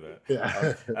can see that.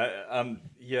 Yeah.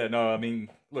 Yeah. No, I mean,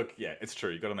 look, yeah, it's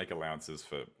true. You got to make allowances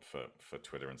for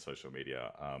Twitter and social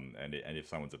media. And if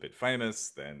someone's a bit famous,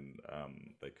 then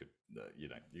they could,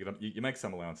 you make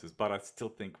some allowances. But I still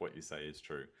think what you say is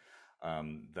true.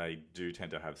 They do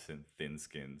tend to have thin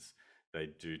skins. They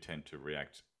do tend to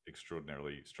react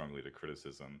extraordinarily strongly to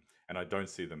criticism, and I don't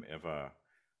see them ever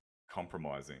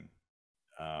compromising.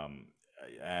 Um,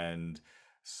 and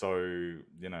so,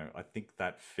 I think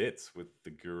that fits with the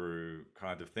guru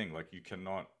kind of thing. Like, you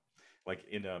cannot, like,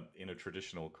 in a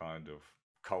traditional kind of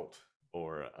cult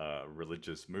or a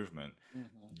religious movement,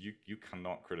 Mhm. you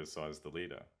cannot criticize the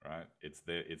leader, right?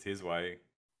 It's his way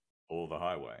or the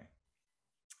highway.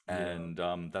 Yeah.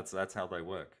 And that's how they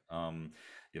work.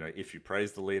 If you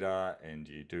praise the leader, and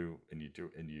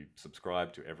you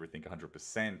subscribe to everything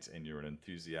 100%, and you're an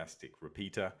enthusiastic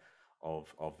repeater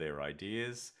of their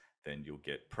ideas, then you'll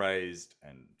get praised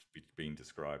and being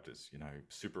described as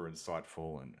super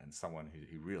insightful, and someone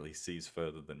who really sees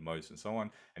further than most, and so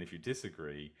on. And if you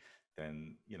disagree,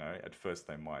 then at first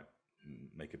they might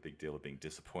make a big deal of being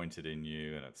disappointed in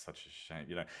you, and it's such a shame,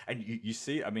 and you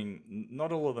see, I mean,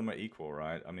 not all of them are equal,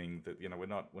 right? I mean, that we're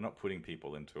not putting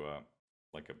people into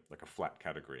like a flat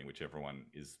category in which everyone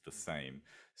is the same.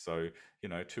 So,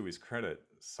 to his credit,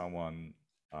 someone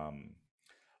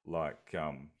like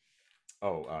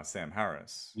Sam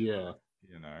Harris, Yeah.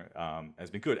 has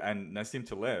been good. And Nassim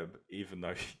Taleb, even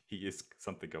though he is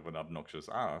something of an obnoxious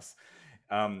ass,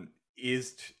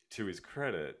 is to his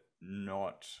credit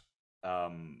not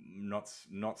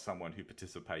someone who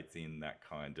participates in that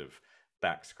kind of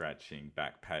back scratching,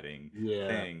 back patting Yeah.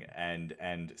 thing,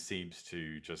 and seems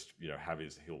to just he'll have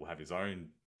his own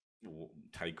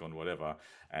take on whatever,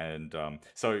 and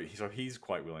so he's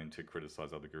quite willing to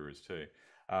criticize other gurus too,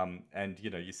 and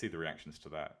you see the reactions to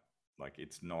that. Like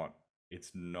it's not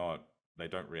they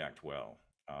don't react well.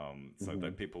 So Mhm.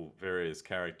 that people, various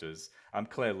characters,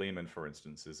 Claire Lehman, for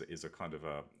instance, is a kind of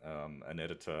an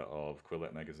editor of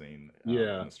Quillette magazine, an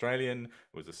Yeah. Australian,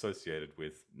 was associated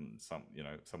with some,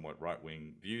 somewhat right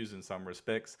wing views in some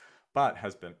respects, but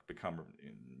has become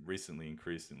recently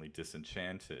increasingly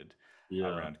disenchanted Yeah.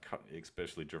 around,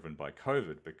 especially driven by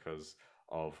COVID, because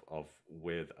of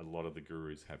where a lot of the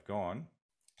gurus have gone.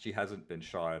 She hasn't been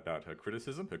shy about her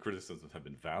criticism. Her criticisms have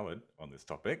been valid on this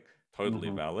topic, totally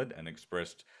Hmm. valid and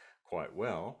expressed quite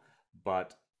well.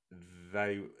 But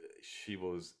they,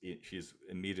 she's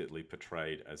immediately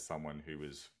portrayed as someone who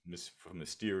was, for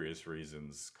mysterious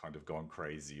reasons, kind of gone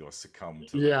crazy or succumbed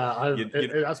to the,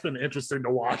 Yeah. That's been interesting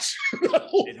to watch. The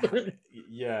whole it, thing.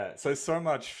 yeah. So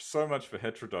much for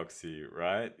heterodoxy,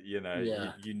 right?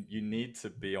 Yeah. You need to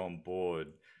be on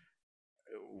board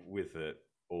with it,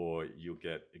 or you'll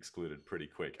get excluded pretty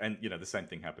quick. And the same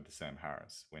thing happened to Sam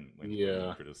Harris when he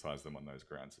Yeah. criticized them on those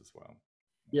grounds as well.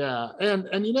 Yeah, and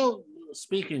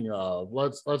speaking of,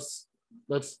 let's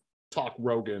talk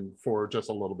Rogan for just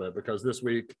a little bit, because this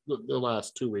week, the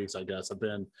last 2 weeks, I guess, have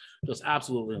been just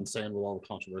absolutely insane with all the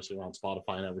controversy around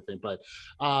Spotify and everything. But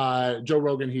Joe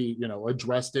Rogan, he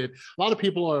addressed it. A lot of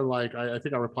people are like, I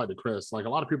think I replied to Chris, like a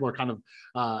lot of people are kind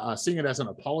of seeing it as an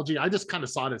apology. I just kind of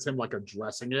saw it as him like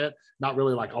addressing it, not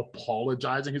really like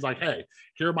apologizing. He's like, hey,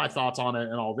 here are my thoughts on it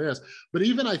and all this. But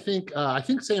even I think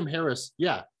Sam Harris,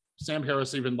 yeah, Sam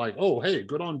Harris even like, oh, hey,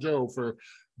 good on Joe for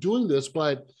doing this.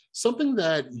 But something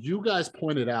that you guys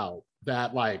pointed out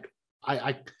that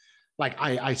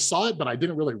I saw it, but I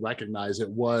didn't really recognize it,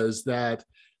 was that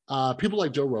people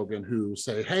like Joe Rogan who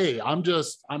say, hey, I'm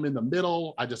in the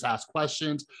middle, I just ask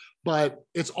questions, but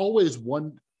it's always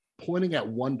one pointing at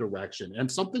one direction.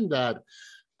 And something that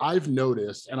I've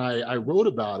noticed, and I wrote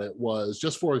about it, was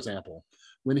just, for example,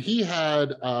 when he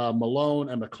had Malone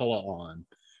and McCullough on,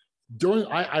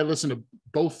 I listened to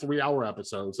both 3 hour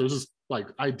episodes. There's this like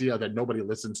idea that nobody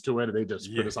listens to it and they just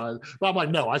Yeah, criticize. But I'm like,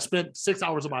 no, I spent 6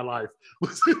 hours of my life.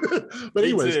 But me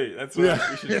anyways, too. That's yeah.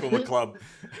 right. We should form a club.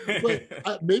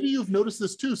 But maybe you've noticed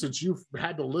this too, since you've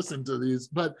had to listen to these.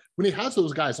 But when he has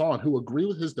those guys on who agree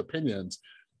with his opinions,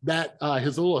 that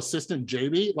his little assistant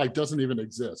JB like doesn't even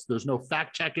exist. There's no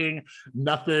fact checking,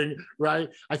 nothing, right?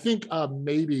 I think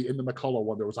maybe in the McCullough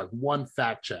one there was like one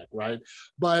fact check, right?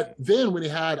 But then when he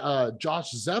had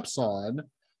Josh Zepps on,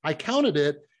 I counted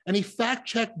it, and he fact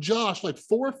checked Josh like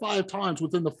 4 or 5 times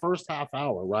within the first half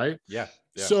hour, right? Yeah,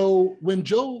 yeah. So when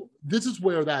Joe, this is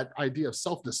where that idea of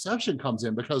self-deception comes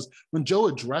in, because when Joe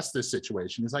addressed this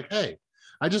situation, he's like, hey,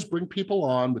 I just bring people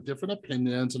on with different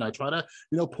opinions and I try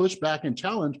to, push back and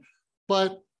challenge.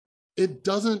 But it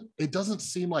doesn't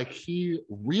seem like he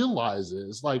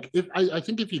realizes, like, if I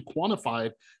think if he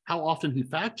quantified how often he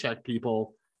fact checked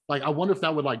people, like I wonder if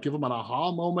that would like give him an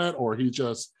aha moment, or he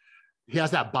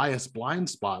has that bias blind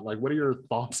spot. Like, what are your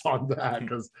thoughts on that?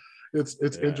 Because it's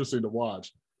Yeah. interesting to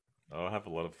watch. Oh, I have a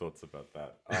lot of thoughts about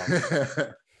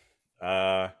that.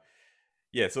 Uh,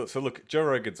 Yeah, so look, Joe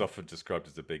Rogan's often described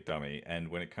as a big dummy, and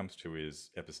when it comes to his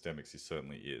epistemics, he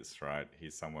certainly is, right?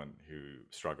 He's someone who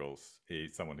struggles.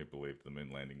 He's someone who believed the moon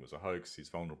landing was a hoax. He's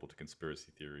vulnerable to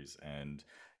conspiracy theories, and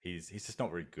he's just not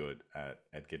very good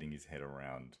at getting his head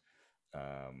around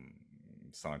um,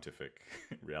 scientific,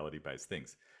 reality-based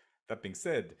things. That being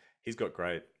said, he's got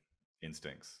great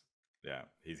instincts. Yeah,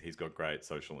 he's got great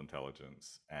social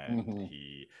intelligence, and Hmm.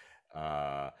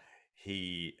 uh,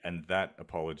 and that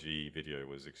apology video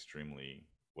was extremely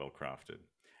well crafted.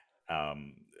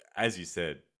 Um, as you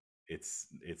said, it's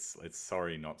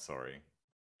sorry, not sorry,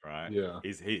 right? Yeah.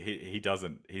 He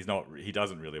doesn't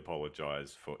really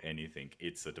apologize for anything.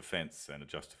 It's a defense and a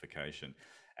justification,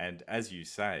 and as you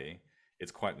say,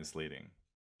 it's quite misleading.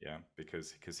 Yeah,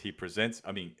 because he presents.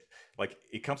 I mean, like,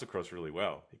 it comes across really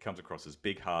well. He comes across as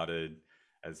big-hearted,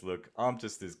 as, look, I'm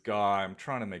just this guy. I'm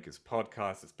trying to make his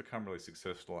podcast. It's become really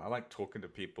successful. I like talking to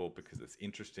people because it's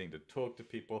interesting to talk to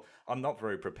people. I'm not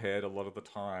very prepared a lot of the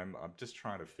time. I'm just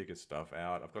trying to figure stuff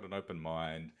out. I've got an open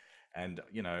mind. And,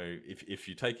 you know, if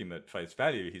you take him at face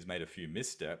value, he's made a few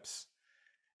missteps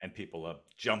and people are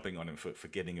jumping on him for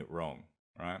getting it wrong,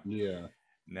 right? Yeah.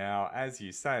 Now, as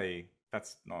you say,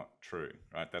 that's not true,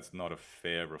 right? That's not a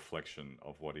fair reflection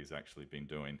of what he's actually been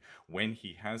doing. When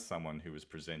he has someone who is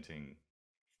presenting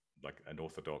like an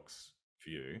orthodox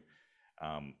view,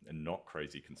 and not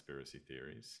crazy conspiracy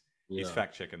theories, he's Yeah.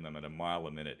 fact checking them at a mile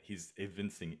a minute. He's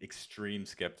evincing extreme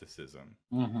skepticism,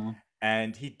 Mm-hmm.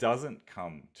 and he doesn't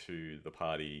come to the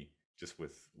party just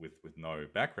with no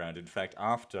background. In fact,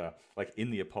 after, like, in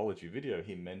the apology video,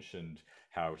 he mentioned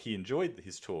how he enjoyed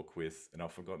his talk with, and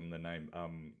I've forgotten the name,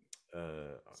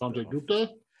 Sanjay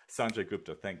Gupta. Sanjay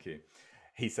Gupta, thank you.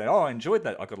 He said, oh, I enjoyed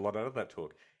that, I got a lot out of that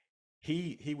talk.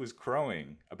 He was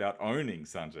crowing about owning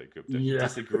Sanjay Gupta. He Yeah.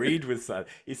 disagreed with Sanjay.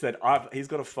 He said, he's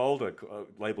got a folder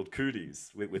labeled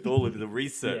cooties with all of the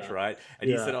research, Yeah. right? And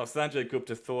he said, oh, Sanjay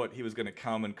Gupta thought he was going to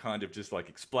come and kind of just like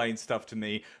explain stuff to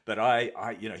me. But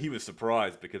I, you know, he was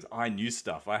surprised because I knew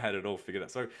stuff. I had it all figured out.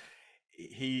 So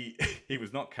he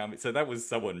was not coming. So that was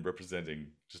someone representing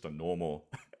just a normal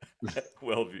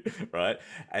worldview, right?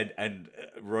 And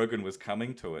Rogan was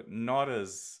coming to it not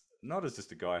as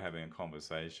just a guy having a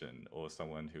conversation or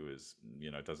someone who is,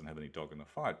 you know, doesn't have any dog in the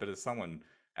fight, but as someone,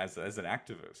 as an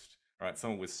activist, right?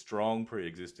 Someone with strong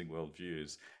pre-existing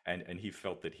worldviews, and he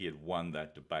felt that he had won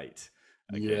that debate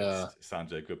Yeah. against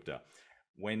Sanjay Gupta.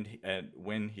 When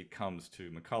he comes to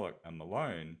McCulloch and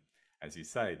Malone, as you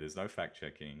say, there's no fact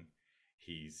checking.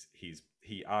 He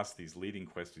asks these leading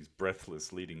questions,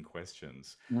 breathless leading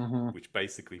questions, Mm-hmm. which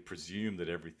basically presume that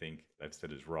everything they've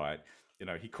said is right. You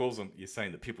know, he calls them. You're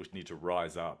saying that people need to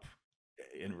rise up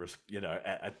you know,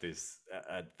 at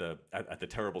the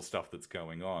terrible stuff that's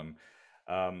going on.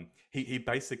 He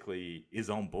basically is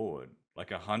on board, like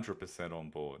 100% on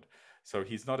board. So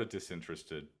he's not a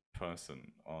disinterested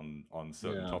person on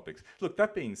certain topics. Look,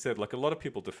 that being said, like, a lot of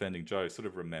people defending Joe sort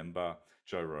of remember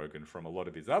Joe Rogan from a lot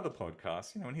of his other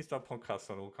podcasts, you know, and he's done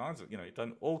podcasts on all kinds of, you know, he's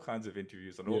done all kinds of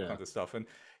interviews on all kinds of stuff. And,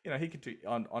 you know, he could do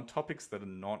on topics that are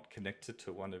not connected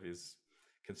to one of his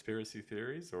conspiracy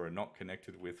theories or are not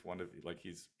connected with one of, like,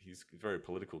 he's a very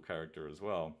political character as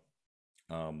well.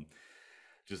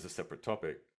 Just a separate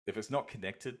topic. If it's not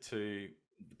connected to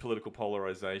political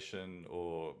polarization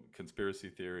or conspiracy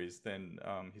theories, then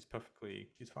he's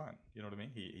fine. You know what I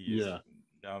mean? He is.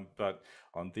 But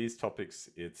on these topics,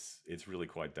 it's really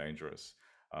quite dangerous.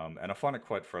 And I find it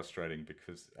quite frustrating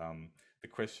because the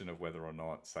question of whether or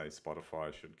not, say,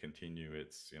 Spotify should continue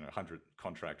its, you know,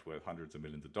 contract worth hundreds of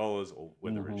millions of dollars, or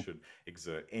whether it should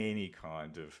exert any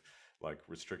kind of like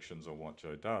restrictions on what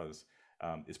Joe does,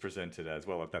 is presented as,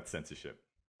 well, that's censorship,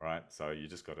 right? So you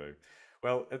just got to,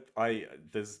 well,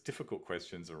 there's difficult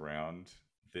questions around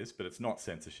this, but it's not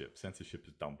censorship. Censorship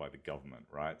is done by the government,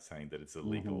 right? Saying that it's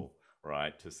illegal,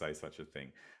 right, to say such a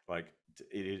thing. Like,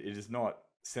 it is not.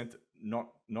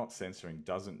 Not censoring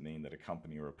doesn't mean that a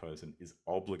company or a person is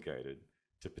obligated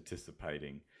to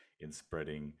participating in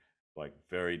spreading like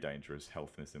very dangerous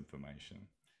health misinformation.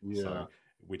 So,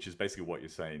 which is basically what you're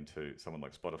saying to someone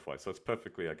like Spotify. So it's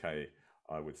perfectly okay,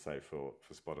 I would say, for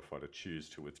Spotify to choose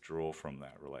to withdraw from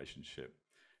that relationship,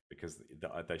 because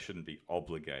they shouldn't be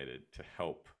obligated to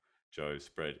help Joe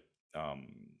spread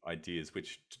ideas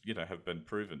which, you know, have been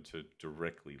proven to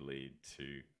directly lead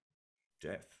to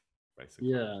death. Basically.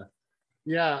 You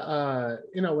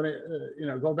know, when it, you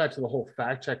know, going back to the whole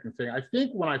fact checking thing, I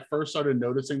think when I first started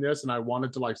noticing this and I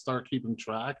wanted to like start keeping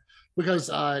track, because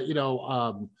you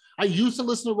know, I used to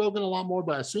listen to Rogan a lot more,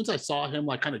 but as soon as I saw him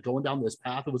like kind of going down this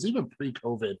path, it was even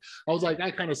pre-COVID. I was like,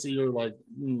 I kind of see your like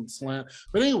slant.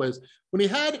 But anyways, when he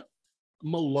had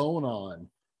Malone on,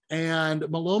 and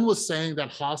Malone was saying that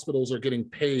hospitals are getting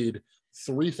paid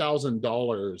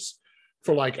 $3,000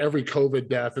 for like every COVID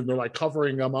death, and they're like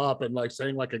covering them up and like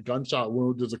saying like a gunshot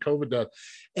wound is a COVID death.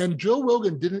 And Joe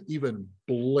Rogan didn't even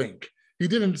blink. He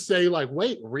didn't say like,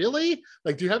 wait, really?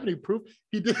 Like, do you have any proof?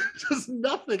 He did just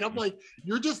nothing. I'm like,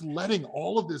 you're just letting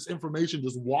all of this information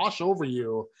just wash over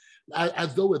you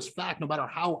as though it's fact, no matter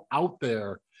how out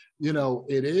there, you know,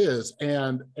 it is.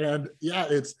 And yeah,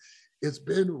 it's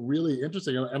been really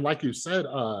interesting. And like you said,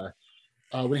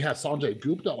 when he had Sanjay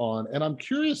Gupta on, and I'm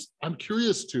curious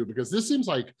too, because this seems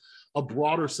like a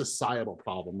broader societal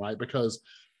problem, right? Because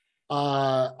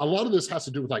a lot of this has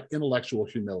to do with like intellectual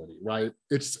humility, right?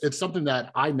 It's something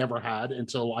that I never had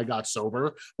until I got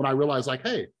sober, when I realized like,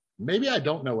 hey, maybe I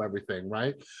don't know everything,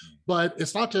 right? But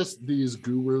it's not just these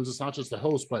gurus, it's not just the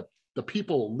host, but the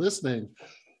people listening.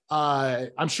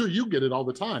 I'm sure you get it all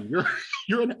the time.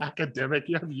 You're an academic,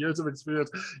 you have years of experience,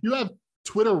 you have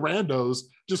Twitter randos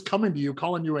just coming to you,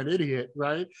 calling you an idiot,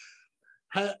 right?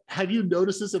 Have you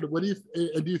noticed this? And what do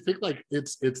you think like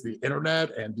it's the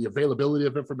internet and the availability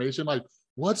of information? Like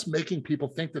what's making people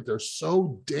think that they're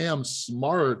so damn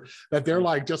smart that they're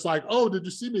like, just like, oh, did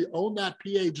you see me own that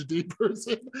PhD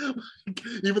person?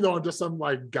 Even though I'm just some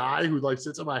like guy who like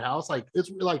sits in my house, like it's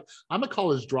like I'm a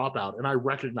college dropout and I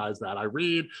recognize that. I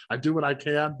read, I do what I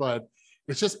can, but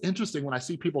it's just interesting when I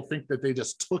see people think that they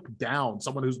just took down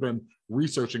someone who's been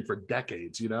researching for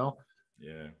decades, you know?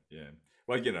 Yeah, yeah.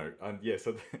 Well, yeah.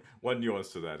 So one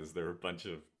nuance to that is there are a bunch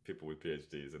of people with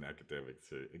PhDs and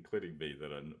academics, including me,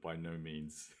 that are by no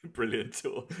means brilliant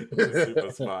or super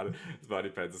smarty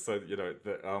pants. So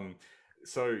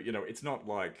it's not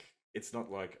like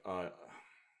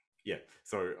yeah.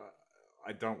 So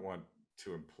I don't want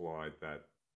to imply that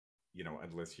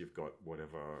unless you've got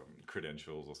whatever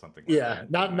credentials or something like Yeah,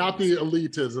 that. not the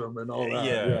elitism and all that.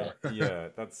 Yeah, Yeah. yeah,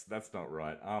 that's not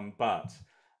right. But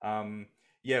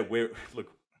yeah, we're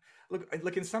look.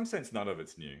 In some sense, none of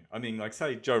it's new. I mean, like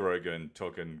say Joe Rogan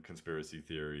talking conspiracy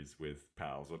theories with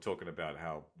pals, or talking about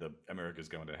how the America's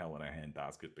going to hell in a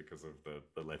handbasket because of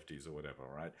the lefties or whatever,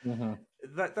 right? Mhm.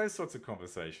 Those sorts of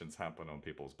conversations happen on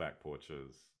people's back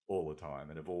porches all the time,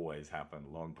 and have always happened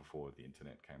long before the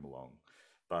internet came along.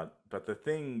 But the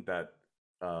thing that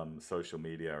social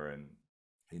media and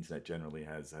the internet generally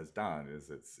has done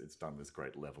is it's done this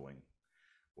great leveling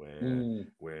where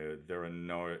Mm.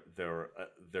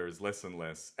 there is less and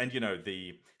less, and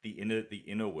the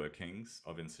inner workings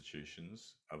of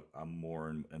institutions are more,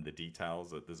 and the details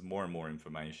that there's more and more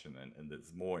information, and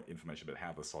there's more information about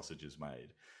how the sausage is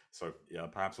made. So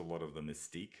perhaps a lot of the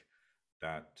mystique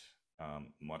that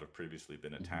might have previously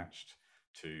been attached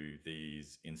to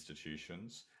these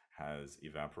institutions has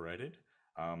evaporated.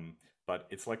 But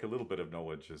it's like a little bit of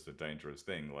knowledge is a dangerous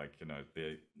thing. Like,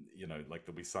 like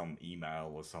there'll be some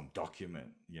email or some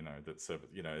document,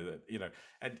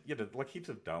 like heaps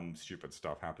of dumb, stupid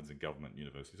stuff happens in government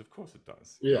universities. Of course it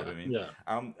does. You know Yeah, what I mean? yeah.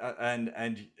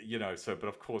 But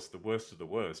of course the worst of the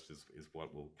worst is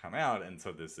what will come out. And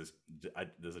so there's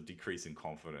a decrease in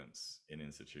confidence in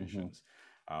institutions.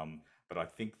 But I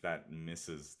think that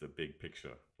misses the big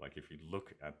picture. Like if you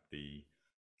look at the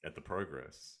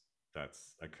progress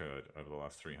that's occurred over the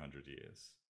last 300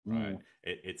 years, right?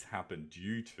 It's happened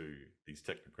due to these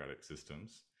technocratic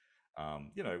systems.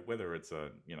 Whether it's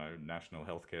a national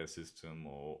healthcare system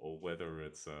or whether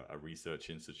it's a research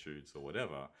institutes or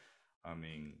whatever. I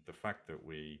mean, the fact that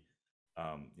we,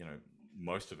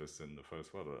 most of us in the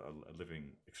first world are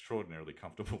living extraordinarily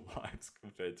comfortable lives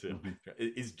compared to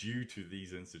is due to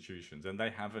these institutions, and they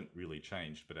haven't really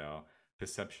changed, but our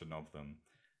perception of them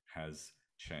has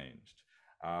changed.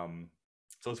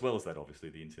 So as well as that, obviously,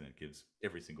 the internet gives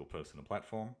every single person a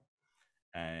platform,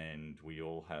 and we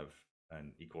all have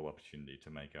an equal opportunity to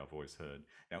make our voice heard.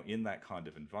 Now, in that kind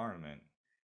of environment,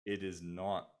 it is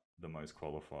not the most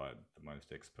qualified, the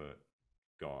most expert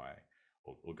guy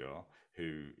or girl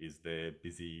who is there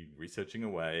busy researching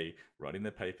away, writing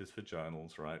their papers for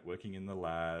journals, right? Working in the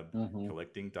lab,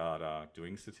 collecting data,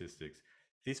 doing statistics.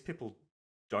 These people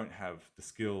don't have the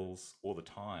skills or the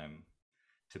time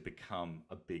to become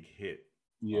a big hit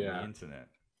on the internet,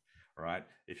 right?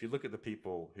 If you look at the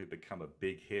people who become a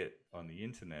big hit on the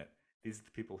internet, these are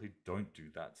the people who don't do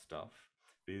that stuff.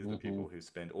 These are the people who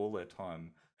spend all their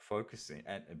time focusing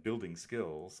and building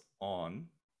skills on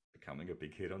becoming a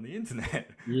big hit on the internet,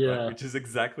 right? Which is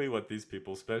exactly what these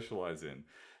people specialize in.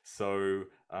 So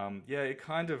it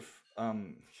kind of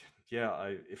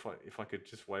if I could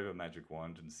just wave a magic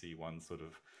wand and see one sort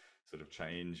of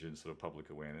change in sort of public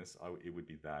awareness, it would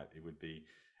be that. It would be,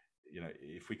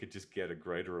 if we could just get a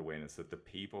greater awareness that the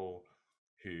people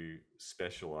who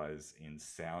specialize in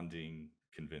sounding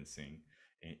convincing,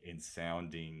 in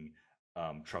sounding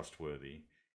trustworthy,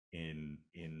 in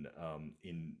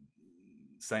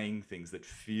saying things that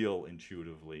feel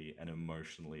intuitively and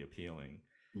emotionally appealing.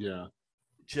 Yeah.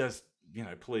 Just,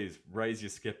 please raise your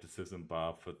skepticism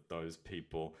bar for those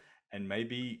people, and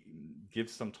maybe give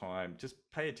some time. Just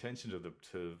pay attention to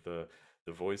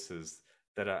the voices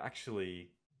that are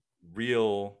actually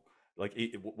real. Like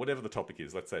whatever the topic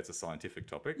is, let's say it's a scientific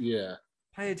topic. Yeah.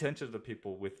 Pay attention to the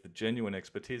people with the genuine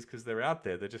expertise, because they're out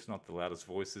there. They're just not the loudest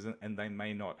voices, and they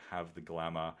may not have the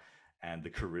glamour and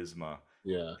the charisma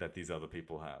that these other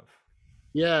people have.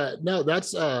 Yeah, no,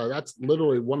 that's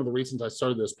literally one of the reasons I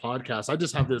started this podcast. I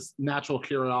just have this natural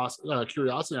curiosity.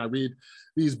 I read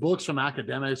these books from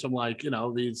academics, from like,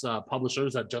 these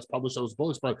publishers that just publish those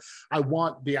books, but I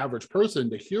want the average person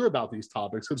to hear about these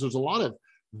topics, because there's a lot of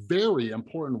very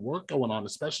important work going on,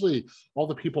 especially all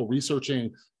the people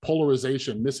researching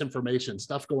polarization, misinformation,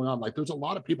 stuff going on. Like there's a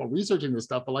lot of people researching this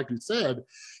stuff, but like you said,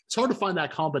 it's hard to find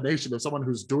that combination of someone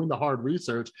who's doing the hard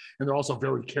research and they're also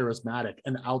very charismatic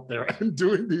and out there and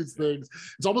doing these things.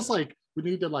 It's almost like we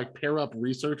need to like pair up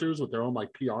researchers with their own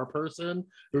like PR person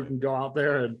who can go out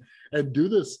there and do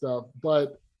this stuff.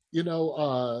 But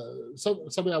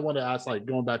something I want to ask, like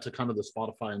going back to kind of the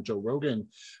Spotify and Joe Rogan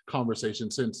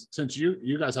conversation, since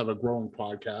you guys have a growing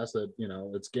podcast that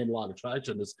it's gained a lot of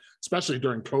traction, especially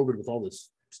during COVID with all this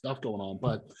stuff going on.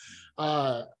 But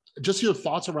just your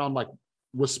thoughts around like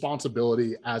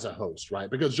responsibility as a host, right?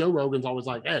 Because Joe Rogan's always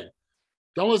like, hey,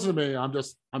 don't listen to me. I'm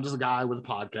just a guy with a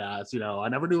podcast. I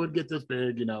never knew it'd get this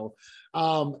big. And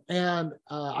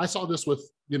I saw this with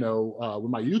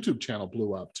when my YouTube channel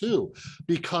blew up too,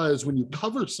 because when you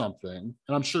cover something,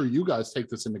 and I'm sure you guys take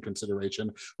this into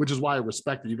consideration, which is why I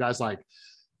respect that you guys like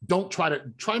don't try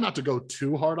not to go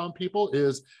too hard on people.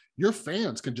 Is your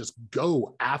fans can just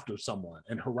go after someone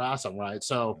and harass them, right?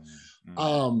 So,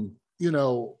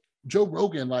 Joe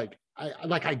Rogan, like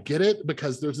I get it,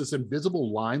 because there's this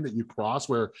invisible line that you cross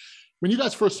where when you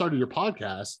guys first started your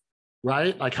podcast,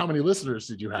 right? Like how many listeners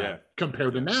did you have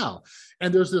compared to now?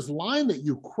 And there's this line that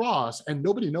you cross and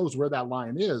nobody knows where that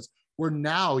line is, where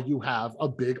now you have a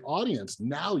big audience.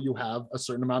 Now you have a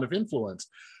certain amount of influence.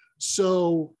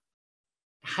 So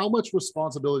how much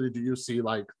responsibility do you see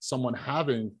like someone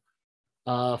having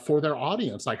for their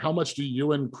audience? Like how much do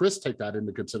you and Chris take that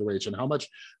into consideration? How much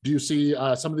do you see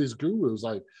some of these gurus,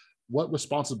 like what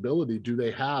responsibility do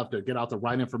they have to get out the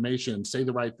right information, say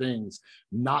the right things,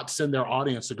 not send their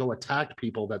audience to go attack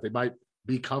people that they might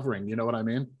be covering? You know what I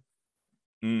mean?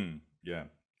 Yeah.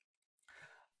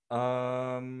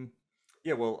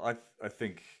 Yeah, well, I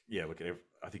think, yeah, look,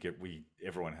 I think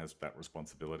everyone has that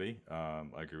responsibility. I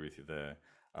agree with you there.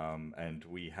 And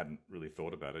we hadn't really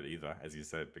thought about it either, as you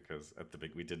said, because at the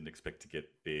big, we didn't expect to get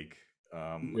big,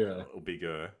 or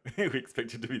bigger. We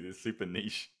expected to be this super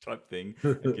niche type thing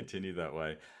and continue that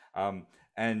way.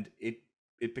 And it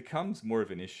becomes more of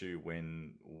an issue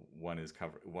when one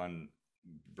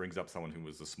brings up someone who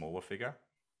was a smaller figure.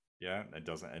 Yeah, it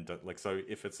doesn't, like, so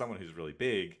if it's someone who's really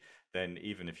big, then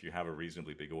even if you have a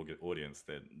reasonably big audience,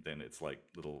 then it's like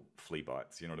little flea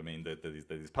bites. You know what I mean?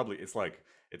 There's public. It's like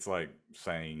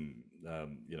saying,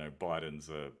 Biden's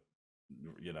a,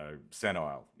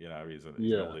 senile. He's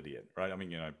an old idiot, right? I mean,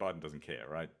 Biden doesn't care,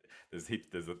 right?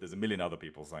 There's a million other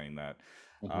people saying that.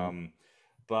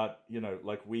 But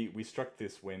like we struck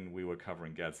this when we were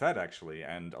covering Gad Saad, actually,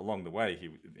 and along the way,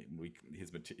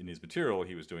 in his material,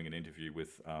 he was doing an interview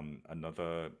with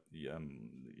another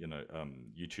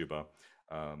YouTuber,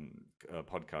 a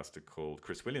podcaster called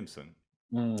Chris Williamson.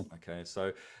 Okay,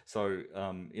 so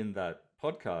in that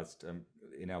podcast,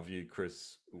 in our view,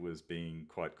 Chris was being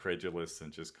quite credulous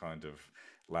and just kind of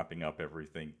lapping up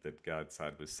everything that Gad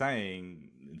Saad was saying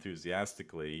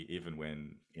enthusiastically, even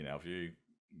when, in our view,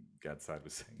 Gad Saad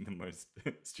was saying the most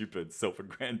stupid,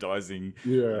 self-aggrandizing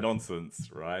nonsense,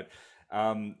 right?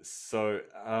 So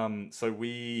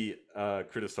we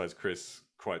criticized Chris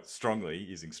quite strongly,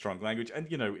 using strong language, and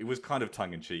it was kind of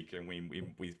tongue in cheek, and we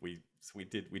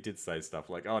did say stuff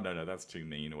like, "Oh no, that's too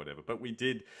mean" or whatever. But we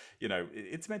did,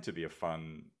 it's meant to be a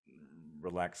fun,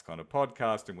 relaxed kind of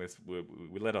podcast, and we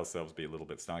let ourselves be a little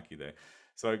bit snarky there.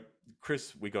 So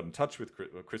we got in touch with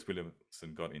Chris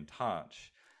Williamson, got in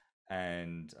touch,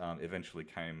 and eventually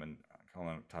came and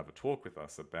wanted to have a talk with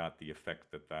us about the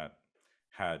effect that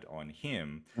had on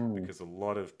him, because a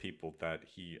lot of people that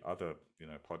other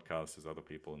podcasters, other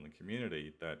people in the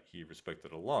community that he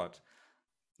respected a lot,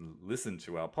 listened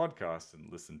to our podcast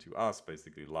and listened to us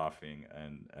basically laughing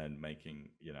and making,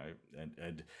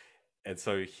 and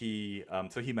so he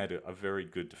made a very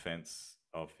good defense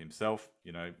of himself,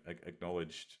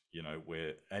 acknowledged,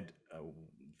 where, and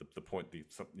the point,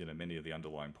 many of the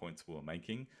underlying points we were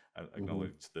making,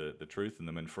 acknowledged the truth in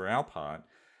them. And for our part,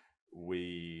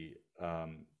 we,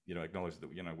 acknowledged that,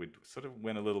 we sort of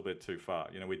went a little bit too far.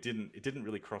 It didn't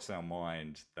really cross our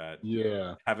mind that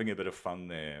having a bit of fun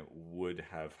there would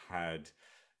have had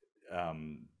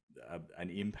an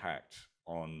impact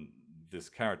on this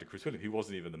character, Chris Williams. He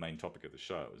wasn't even the main topic of the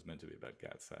show. It was meant to be about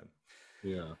Gad Saad.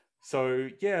 Yeah. So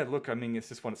yeah, look, I mean, it's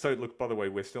just one. So look, by the way,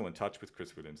 we're still in touch with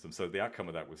Chris Williamson. So the outcome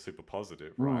of that was super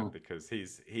positive, right? Because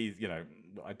he's, I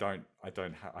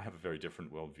have a very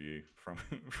different worldview from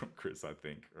Chris, I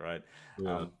think, right?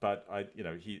 Yeah. But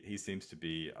he seems to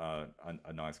be a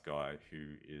nice guy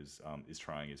who is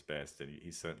trying his best, and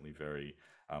he's certainly very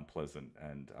pleasant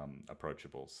and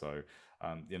approachable. So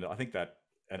I think that,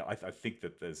 and I think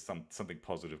that there's something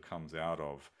positive comes out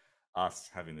of us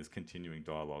having this continuing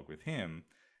dialogue with him,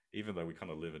 even though we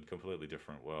kind of live in completely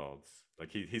different worlds. Like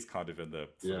he's kind of in the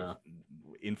sort of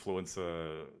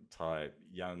influencer type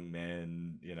young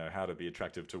men, how to be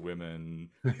attractive to women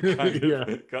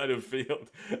kind of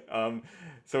field.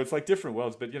 So it's like different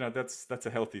worlds, but that's a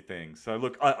healthy thing. So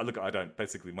look, I don't.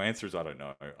 Basically, my answer is I don't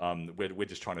know. We're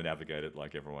just trying to navigate it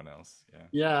like everyone else.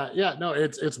 Yeah. No,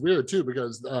 it's weird too,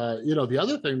 because the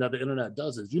other thing that the internet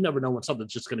does is you never know when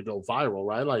something's just going to go viral,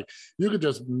 right? Like you could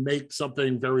just make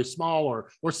something very small,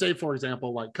 or say, for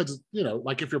example, like, because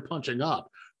like if you're punching up,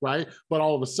 right? But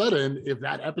all of a sudden, if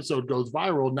that episode goes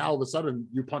viral, now all of a sudden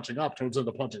you punching up turns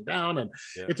into punching down, and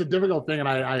it's a difficult thing. And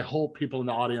I hope people in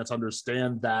the audience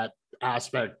understand that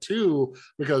aspect too,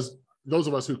 because those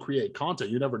of us who create content,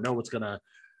 you never know what's going to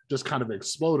just kind of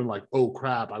explode and like, oh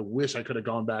crap, I wish I could have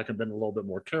gone back and been a little bit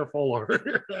more careful, or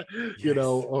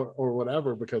or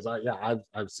whatever, because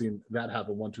I've seen that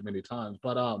happen one too many times.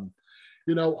 But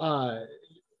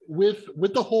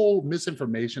with the whole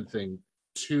misinformation thing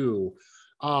too,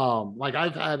 like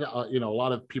I've had a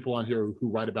lot of people on here who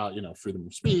write about freedom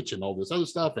of speech and all this other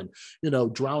stuff, and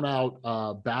drown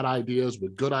out bad ideas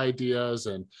with good ideas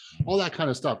and all that kind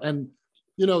of stuff. And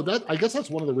that, I guess that's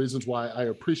one of the reasons why I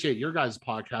appreciate your guys'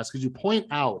 podcast, because you point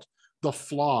out the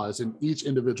flaws in each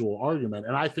individual argument.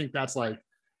 And I think that's like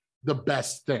the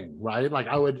best thing, right? Like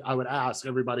I would ask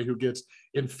everybody who gets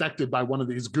infected by one of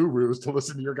these gurus to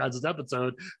listen to your guys'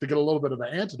 episode to get a little bit of an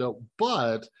antidote.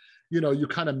 But, you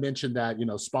kind of mentioned that,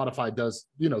 Spotify does,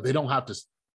 they don't have to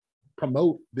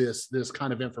promote this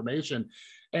kind of information.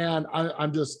 And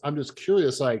I'm just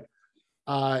curious, like,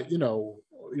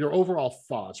 your overall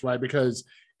thoughts, right? Because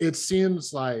it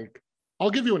seems like,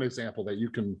 I'll give you an example that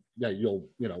you'll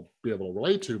be able to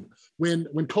relate to. When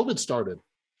COVID started,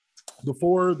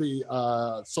 before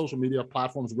the social media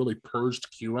platforms really purged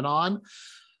QAnon,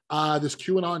 this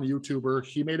QAnon YouTuber,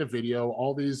 he made a video,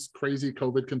 all these crazy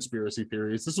COVID conspiracy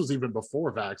theories. This was even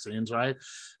before vaccines, right?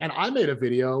 And I made a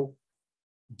video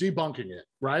debunking it,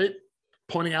 right?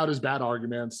 Pointing out his bad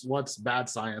arguments, what's bad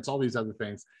science, all these other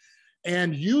things.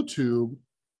 And YouTube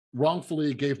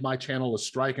wrongfully gave my channel a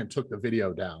strike and took the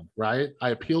video down, right? I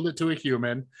appealed it to a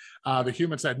human. The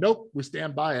human said, nope, we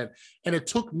stand by it. And it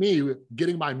took me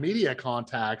getting my media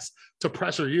contacts to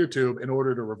pressure YouTube in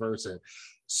order to reverse it.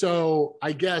 So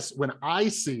I guess when I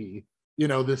see,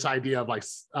 this idea of like,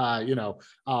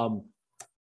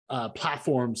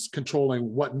 platforms controlling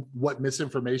what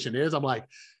misinformation is, I'm like,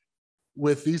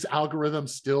 with these algorithms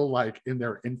still like in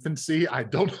their infancy, I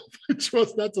don't know if I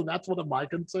trust that. So that's one of my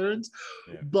concerns.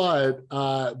 But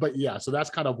yeah, so that's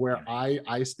kind of where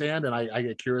I stand. And I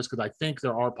get curious because I think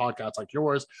there are podcasts like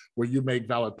yours where you make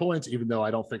valid points, even though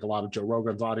I don't think a lot of Joe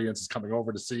Rogan's audience is coming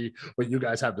over to see what you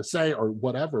guys have to say or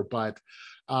whatever. But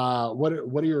what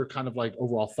are your kind of like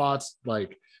overall thoughts?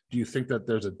 Like, do you think that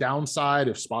there's a downside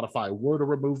if Spotify were to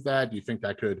remove that? Do you think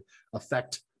that could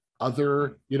affect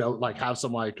other, like have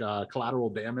some like collateral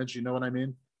damage? You know what I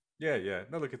mean? Yeah.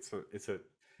 No, look, it's an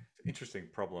interesting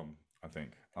problem, I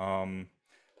think.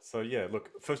 So yeah,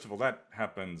 look, first of all, that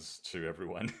happens to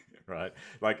everyone, right?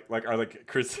 Like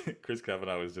Chris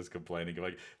Kavanagh was just complaining,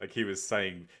 like he was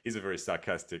saying he's a very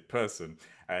sarcastic person,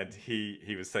 and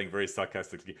he was saying very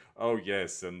sarcastically, oh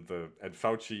yes, and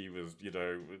Fauci was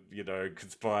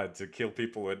conspired to kill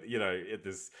people, and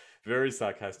this very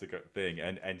sarcastic thing,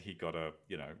 and he got a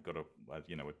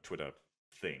Twitter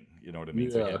thing, you know what I mean?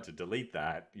 So he had to delete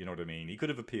that, you know what I mean? He could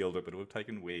have appealed it, but it would have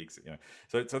taken weeks,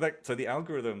 So the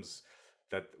algorithms,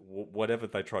 that whatever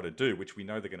they try to do, which we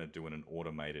know they're going to do in an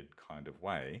automated kind of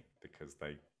way, because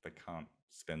they can't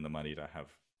spend the money to have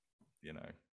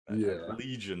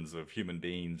legions of human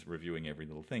beings reviewing every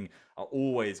little thing, are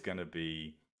always going to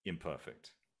be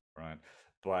imperfect, right?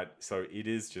 But so it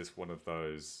is just one of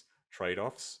those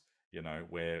trade-offs,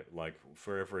 where like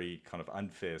for every kind of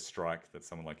unfair strike that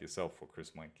someone like yourself or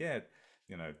Chris might get,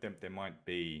 there might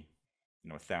be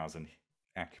 1,000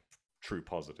 true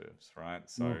positives, right?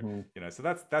 So so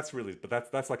that's really,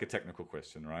 but that's like a technical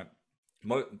question, right?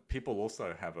 People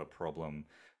also have a problem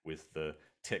with the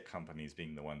tech companies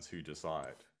being the ones who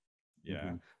decide,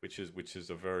 which is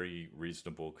a very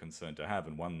reasonable concern to have,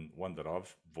 and one that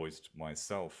I've voiced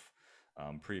myself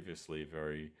previously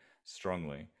very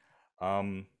strongly.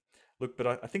 Look, but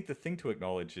I think the thing to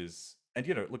acknowledge is, and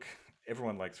look,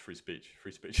 everyone likes free speech.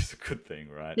 Free speech is a good thing,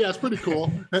 right? Yeah, it's pretty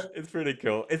cool. It's pretty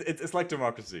cool. It's like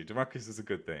democracy. Democracy is a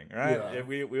good thing, right? Yeah,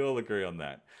 we all agree on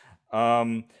that.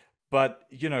 But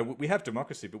we have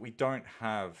democracy, but we don't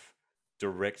have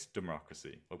direct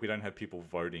democracy. Like we don't have people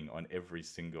voting on every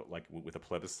single, like with a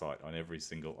plebiscite on every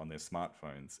single, on their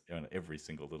smartphones, on every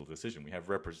single little decision. We have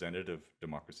representative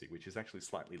democracy, which is actually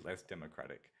slightly less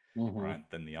democratic, right,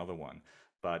 than the other one,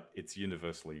 but it's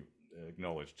universally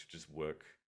acknowledged to just work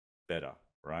better,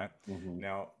 right?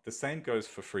 Now, the same goes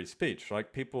for free speech.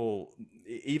 Like people,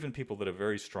 even people that are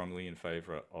very strongly in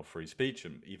favor of free speech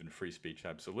and even free speech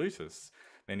absolutists,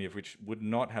 many of which would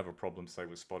not have a problem, say,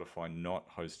 with Spotify not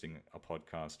hosting a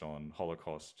podcast on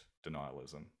Holocaust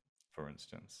denialism, for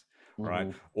instance,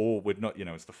 right? Or would not,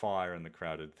 it's the fire and the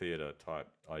crowded theater type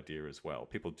idea as well.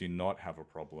 People do not have a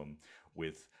problem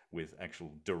with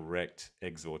actual direct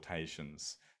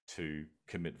exhortations to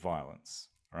commit violence,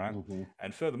 right?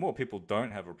 And furthermore, people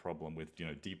don't have a problem with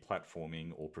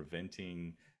deplatforming or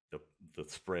preventing the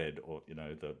spread, or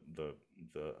the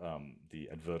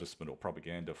advertisement or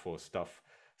propaganda for stuff,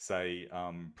 say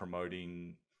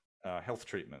promoting health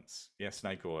treatments,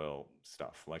 snake oil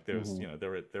stuff. Like there's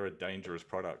there are dangerous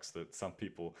products that some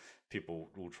people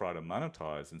will try to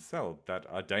monetize and sell that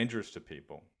are dangerous to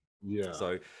people.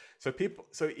 So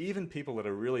even people that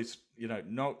are really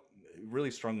not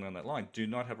really strongly on that line do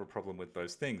not have a problem with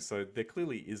those things. So there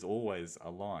clearly is always a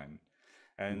line.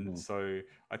 And so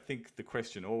I think the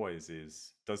question always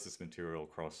is, does this material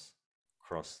cross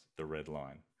the red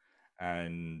line?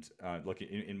 And like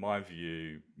in my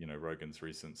view, Rogan's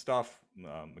recent stuff,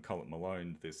 McCulloch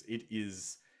Malone, it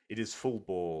is full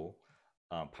ball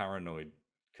paranoid,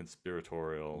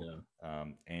 conspiratorial,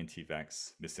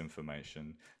 anti-vax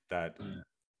misinformation that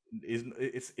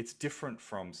it's different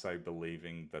from, say,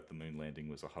 believing that the moon landing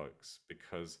was a hoax,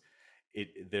 because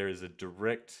there is a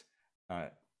direct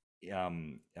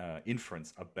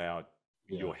inference about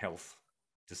your health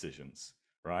decisions,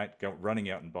 right? Running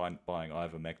out and buying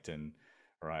ivermectin,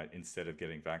 right, instead of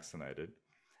getting vaccinated,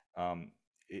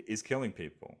 is killing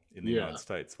people in the United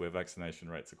States, where vaccination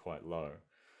rates are quite low.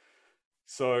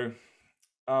 So,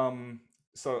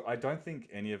 so I don't think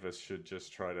any of us should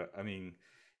just try to. I mean,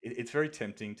 it's very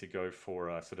tempting to go for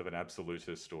a sort of an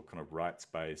absolutist or kind of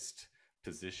rights-based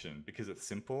position, because it's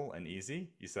simple and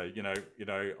easy. You say,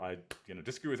 I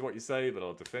disagree with what you say, but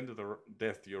I'll defend to the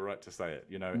death your right to say it,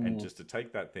 and just to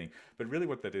take that thing. But really,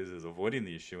 what that is avoiding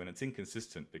the issue, and it's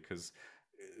inconsistent because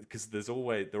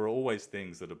there are always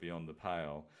things that are beyond the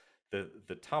pale.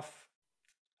 The tough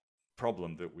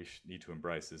problem that we need to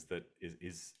embrace is that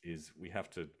we have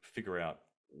to figure out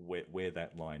where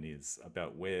that line is,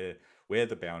 about where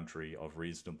the boundary of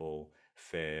reasonable,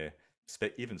 fair,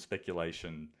 even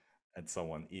speculation and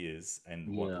so on is,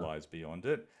 and what lies beyond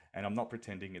it. And I'm not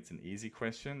pretending it's an easy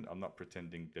question. I'm not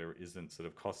pretending there isn't sort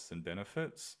of costs and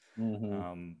benefits,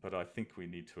 but I think we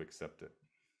need to accept it.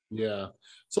 Yeah.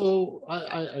 So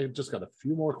I just got a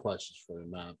few more questions for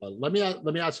you, Matt. But let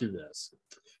me ask you this.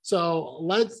 So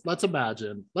let's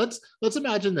imagine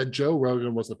that Joe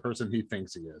Rogan was the person he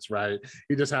thinks he is, right?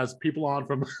 He just has people on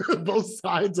from both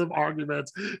sides of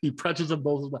arguments. He pressures them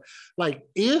both. Like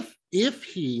if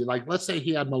he, like, let's say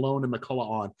he had Malone and McCulloch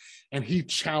on, and he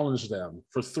challenged them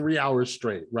for 3 hours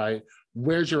straight, right?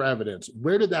 Where's your evidence?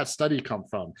 Where did that study come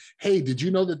from? Hey, did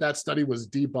you know that study was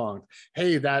debunked?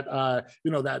 Hey, that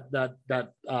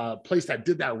place that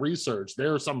did that research,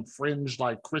 there's some fringe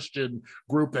like Christian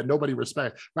group that nobody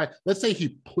respects, right? Let's say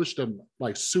he pushed them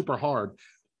like super hard.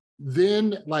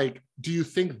 Then, like, do you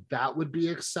think that would be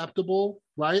acceptable,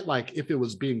 right? Like if it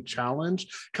was being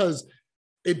challenged? Because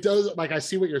it does, like, I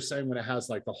see what you're saying when it has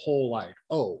like the whole like,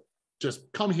 oh, just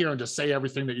come here and just say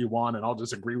everything that you want and I'll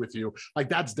just agree with you. Like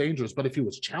that's dangerous. But if he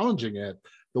was challenging it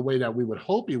the way that we would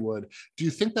hope he would, do you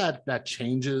think that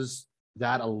changes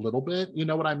that a little bit? You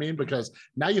know what I mean? Because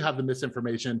now you have the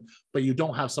misinformation, but you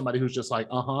don't have somebody who's just like,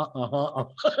 you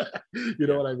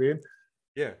know what I mean?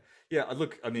 Yeah. Yeah,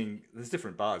 look, I mean, there's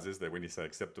different bars, is there, when you say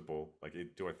acceptable? Like,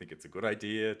 do I think it's a good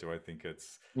idea? Do I think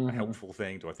it's a helpful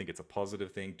thing? Do I think it's a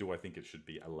positive thing? Do I think it should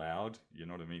be allowed? You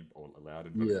know what I mean? Or allowed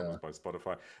in platforms by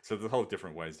Spotify. So there's a whole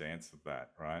different ways to answer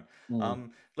that, right?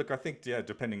 Look, I think,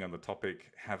 depending on the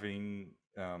topic, having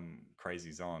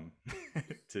crazies on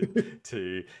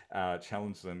to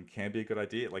challenge them can be a good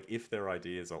idea. Like, if their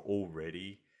ideas are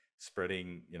already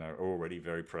spreading, already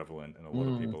very prevalent, and a lot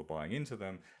of people are buying into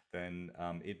them, then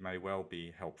it may well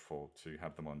be helpful to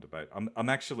have them on debate. I'm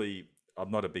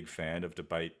not a big fan of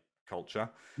debate culture.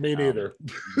 Me neither.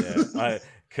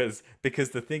 Because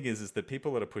the thing is that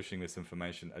people that are pushing this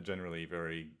information are generally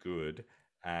very good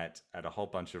at a whole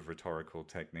bunch of rhetorical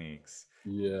techniques.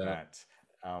 That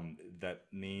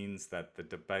means that the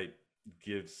debate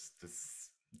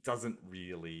doesn't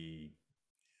really,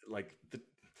 like,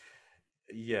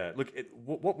 Yeah, look,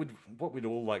 what we'd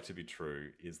all like to be true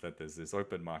is that there's this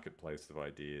open marketplace of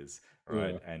ideas,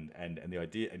 right? Yeah. And the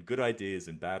idea and good ideas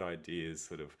and bad ideas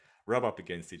sort of rub up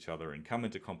against each other and come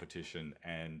into competition,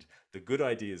 and the good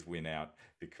ideas win out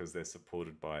because they're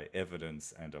supported by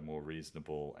evidence and are more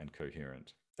reasonable and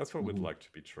coherent. That's what we'd Hmm. like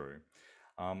to be true.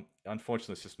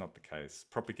 Unfortunately, it's just not the case.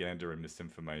 Propaganda and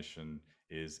misinformation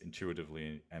is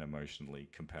intuitively and emotionally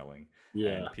compelling,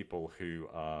 Yeah. and people who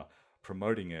are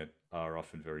promoting it are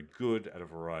often very good at a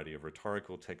variety of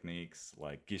rhetorical techniques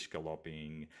like gish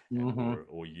galloping, Hmm.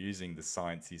 or using the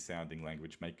sciencey sounding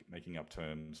language, making up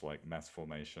terms like mass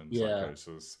formation, Yeah.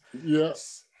 psychosis. Yeah.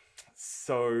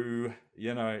 So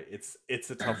it's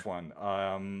a tough one.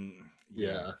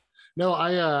 Yeah. Yeah. No, I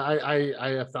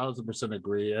 1,000%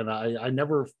 agree, and I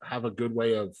never have a good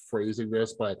way of phrasing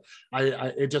this, but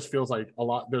it just feels like a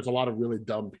lot. There's a lot of really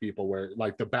dumb people where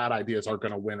like the bad ideas are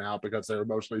going to win out because they're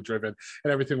emotionally driven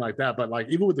and everything like that. But like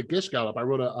even with the Gish Gallop, I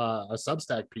wrote a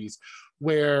Substack piece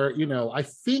where I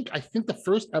think the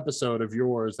first episode of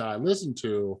yours that I listened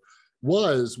to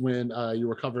was when you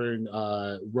were covering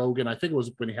Rogan. I think it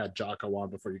was when he had Jocko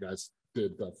on before you guys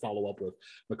did the follow up with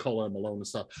McCullough and Malone and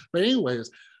stuff. But anyways,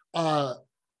 uh,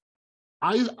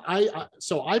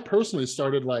 so I personally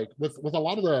started like with a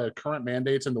lot of the current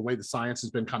mandates and the way the science has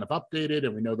been kind of updated,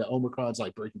 and we know that Omicron's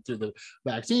like breaking through the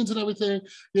vaccines and everything,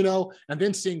 and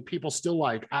then seeing people still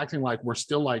like acting like we're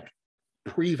still like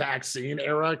pre-vaccine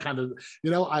era kind of,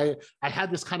 I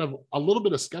had this kind of a little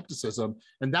bit of skepticism,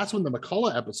 and that's when the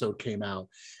McCullough episode came out,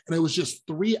 and it was just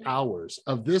 3 hours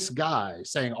of this guy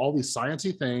saying all these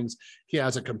sciencey things. He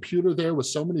has a computer there with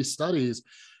so many studies,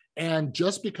 and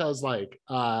just because like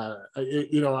I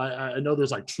know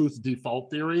there's like truth default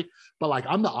theory, but like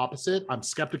I'm the opposite. I'm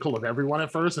skeptical of everyone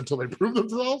at first until they prove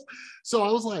themselves. So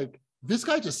I was like, this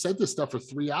guy just said this stuff for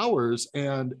 3 hours,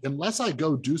 and unless I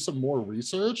go do some more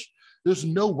research, there's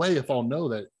no way if I'll know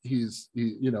that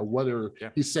whether Yeah.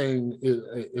 he's saying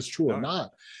is true or No.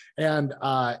 not.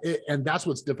 And that's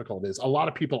what's difficult is a lot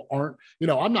of people aren't,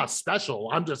 I'm not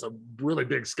special. I'm just a really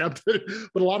big skeptic,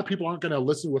 but a lot of people aren't going to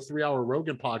listen to a 3 hour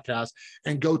Rogan podcast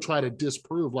and go try to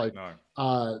disprove like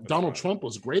No. Donald Right. Trump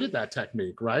was great at that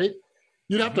technique, right?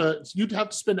 You'd have to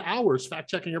spend hours fact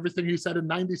checking everything he said in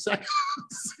 90 seconds.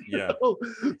 Yeah. So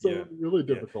Yeah. really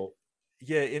Yeah. difficult.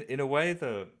 Yeah. In a way,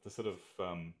 the sort of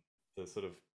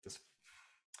this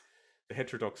the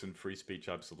heterodox and free speech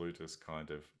absolutist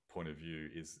kind of point of view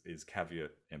is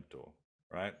caveat emptor,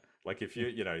 right? Like if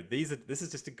this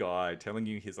is just a guy telling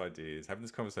you his ideas, having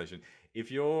this conversation.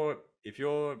 If you're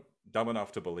dumb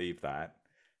enough to believe that,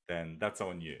 then that's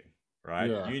on you, right?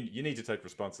 Yeah. You need to take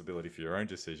responsibility for your own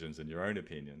decisions and your own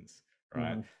opinions,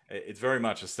 right? Mm-hmm. It's very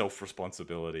much a self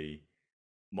responsibility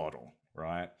model,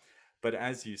 right? But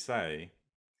as you say,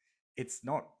 it's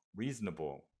not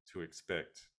reasonable to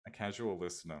expect a casual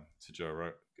listener to Joe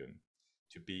Rogan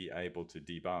to be able to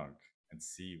debunk and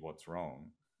see what's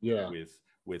wrong Yeah.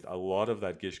 with a lot of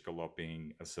that gish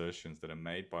galloping assertions that are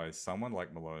made by someone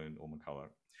like Malone or McCullough,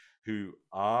 who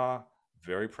are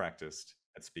very practiced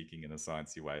at speaking in a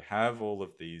sciencey way, have all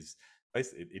of these.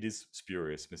 It is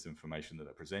spurious misinformation that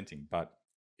they're presenting, but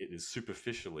it is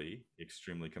superficially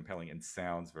extremely compelling and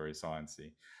sounds very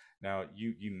sciencey. Now,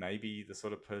 you may be the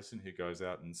sort of person who goes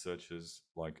out and searches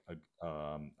like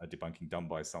a debunking done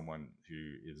by someone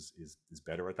who is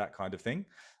better at that kind of thing.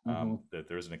 Mm-hmm.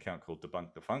 There is an account called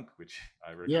Debunk the Funk, which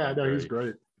I Yeah, recommend no, he's very.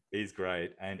 great. He's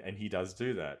great, and he does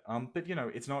do that. But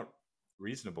it's not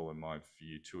reasonable in my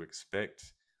view to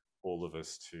expect all of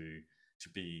us to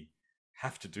be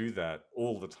have to do that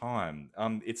all the time.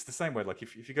 It's the same way. Like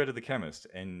if you go to the chemist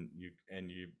and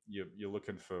you're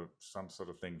looking for some sort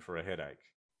of thing for a headache,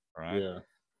 right? Yeah.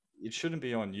 It shouldn't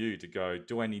be on you to go,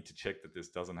 do I need to check that this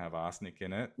doesn't have arsenic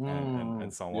in it,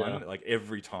 and so Yeah. on, like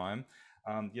every time.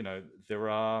 There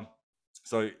are.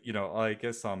 So I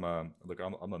guess I'm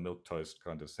a milk toast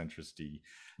kind of centristy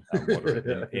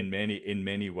moderate in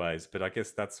many ways, but I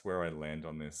guess that's where I land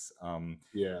on this.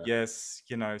 Yeah. Yes,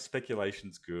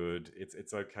 speculation's good.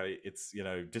 It's okay. It's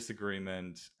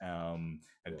disagreement, and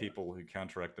Yeah. people who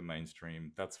counteract the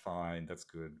mainstream. That's fine. That's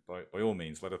good. By all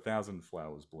means, let 1,000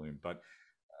 flowers bloom. But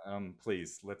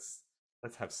please, let's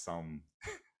have some.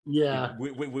 Yeah.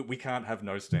 We can't have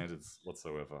no standards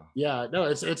whatsoever. Yeah. No,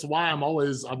 it's why I'm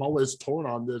always torn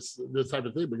on this type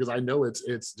of thing, because I know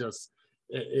it's just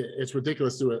it's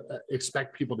ridiculous to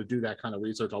expect people to do that kind of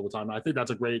research all the time. And I think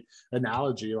that's a great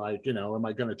analogy. Like, am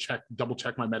I going to double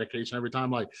check my medication every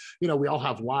time? Like, we all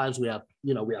have lives. We have,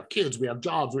 we have kids, we have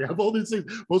jobs, we have all these things.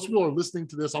 Most people are listening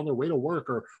to this on their way to work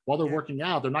or while they're working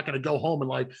out. They're not going to go home and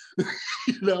like,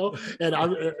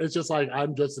 and it's just like,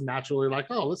 I'm just naturally like,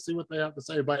 oh, let's see what they have to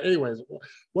say. But anyways,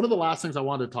 one of the last things I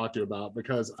wanted to talk to you about,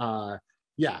 because I've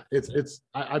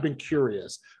been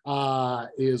curious,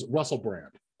 is Russell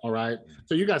Brand. All right.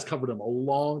 So you guys covered him a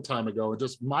long time ago. And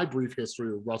just my brief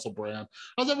history of Russell Brand.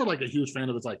 I was never like a huge fan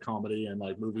of his like comedy and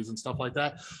like movies and stuff like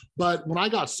that. But when I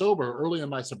got sober early in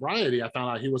my sobriety, I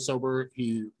found out he was sober.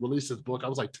 He released his book. I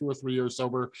was like 2 or 3 years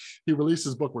sober. He released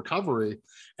his book, Recovery.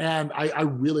 And I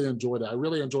really enjoyed it. I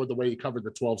really enjoyed the way he covered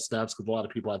the 12 steps, because a lot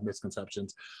of people have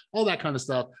misconceptions, all that kind of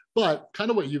stuff. But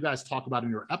kind of what you guys talk about in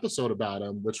your episode about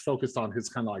him, which focused on his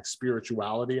kind of like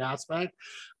spirituality aspect.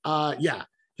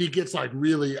 He gets like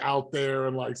really out there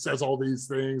and like says all these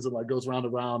things and like goes round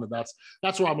and round. And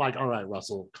that's where I'm like, all right,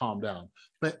 Russell, calm down.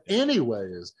 But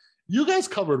anyways, you guys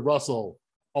covered Russell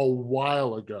a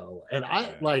while ago. And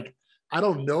I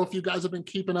don't know if you guys have been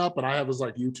keeping up, but I have his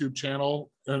like YouTube channel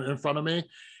in front of me.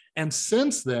 And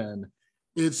since then,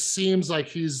 it seems like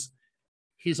he's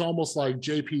almost like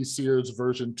JP Sears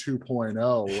version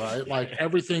 2.0, right? Like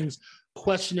everything's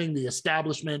questioning the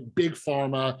establishment, big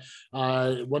pharma.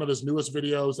 One of his newest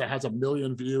videos that has 1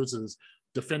 million views is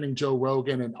defending Joe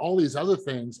Rogan and all these other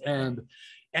things. And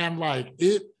like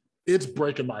it's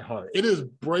breaking my heart. It is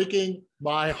breaking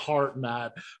my heart,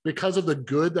 Matt, because of the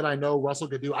good that I know Russell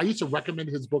could do. I used to recommend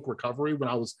his book Recovery when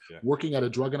I was working at a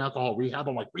drug and alcohol rehab.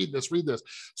 I'm like, read this.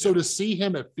 So to see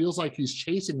him, it feels like he's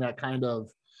chasing that kind of,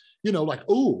 like,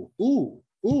 ooh,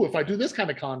 if I do this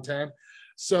kind of content.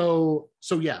 So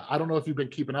yeah, I don't know if you've been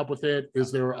keeping up with it.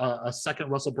 Is there a second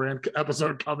Russell Brand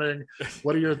episode coming?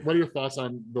 What are your thoughts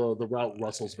on the route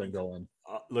Russell's been going?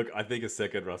 Look, I think a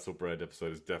second Russell Brand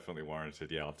episode is definitely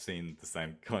warranted. Yeah, I've seen the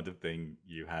same kind of thing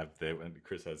you have there, and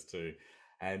Chris has too.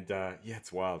 And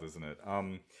it's wild, isn't it?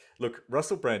 Look,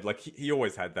 Russell Brand, like he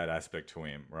always had that aspect to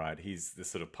him, right? He's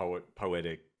this sort of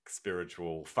poetic,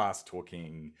 spiritual,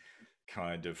 fast-talking,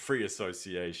 kind of free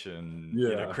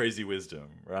association, crazy wisdom,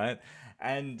 right?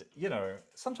 And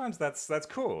sometimes that's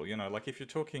cool, like if you're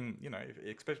talking,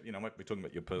 especially, might be talking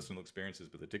about your personal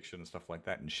experiences with addiction and stuff like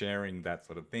that, and sharing that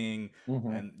sort of thing.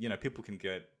 And people can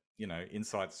get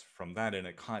insights from that, and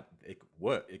it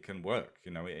can work,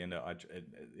 and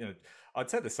I'd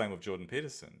say the same of Jordan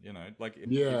Peterson, like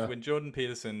if when Jordan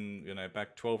Peterson,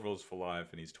 back 12 Rules for Life,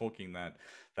 and he's talking that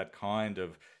kind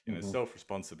of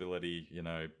self-responsibility,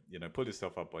 pull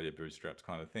yourself up by your bootstraps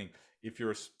kind of thing. If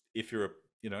you're a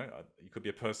you could be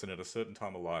a person at a certain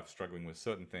time of life struggling with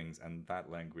certain things, and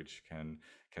that language can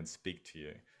speak to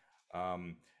you.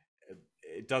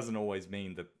 It doesn't always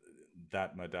mean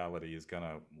that modality is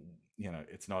gonna,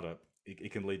 it's not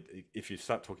it can lead, if you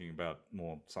start talking about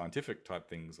more scientific type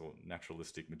things or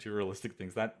naturalistic, materialistic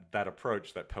things, that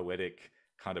approach, that poetic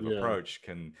kind of approach,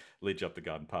 can lead you up the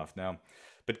garden path. Now,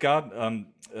 but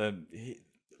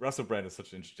Russell Brand is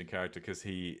such an interesting character because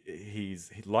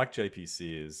he's like JP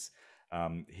Sears.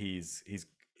 He's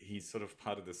sort of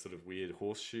part of this sort of weird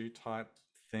horseshoe type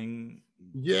thing.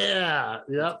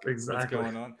 Exactly. What's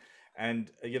going on?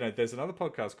 And there's another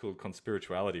podcast called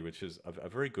Conspirituality, which is a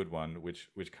very good one, which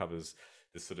covers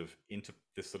this sort of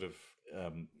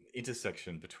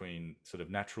intersection between sort of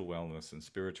natural wellness and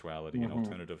spirituality and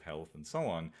alternative health and so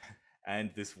on,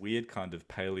 and this weird kind of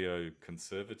paleo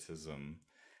conservatism.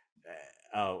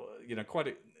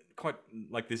 Quite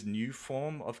like this new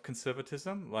form of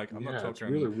conservatism. Like I'm not talking, it's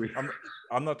really weird.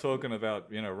 I'm not talking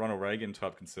about Ronald Reagan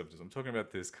type conservatism. I'm talking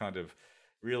about this kind of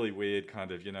really weird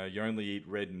kind of, you only eat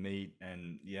red meat,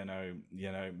 and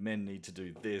men need to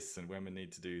do this and women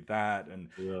need to do that, and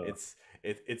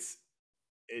it's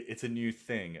a new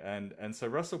thing. And so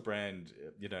Russell Brand,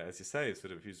 as you say,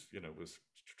 sort of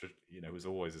was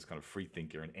always this kind of free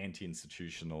thinker and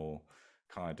anti-institutional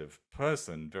kind of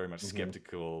person, very much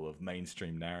skeptical of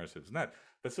mainstream narratives and that,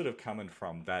 but sort of coming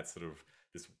from that sort of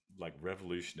this like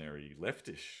revolutionary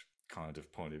leftish kind of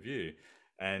point of view.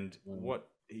 And what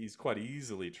he's quite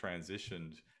easily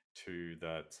transitioned to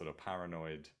that sort of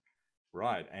paranoid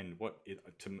right. And what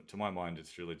to my mind,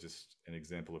 it's really just an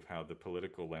example of how the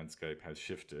political landscape has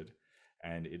shifted,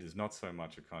 and it is not so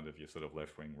much a kind of your sort of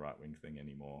left-wing, right-wing thing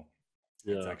anymore.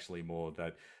 It's actually more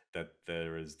that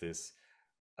there is this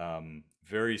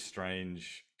very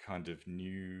strange kind of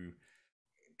new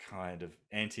kind of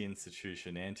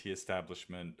anti-institution,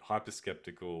 anti-establishment,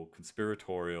 hyper-skeptical,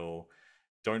 conspiratorial,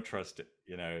 don't trust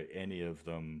any of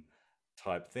them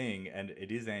type thing, and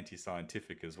it is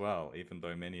anti-scientific as well, even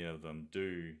though many of them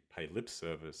do pay lip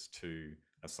service to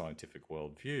a scientific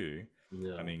worldview. I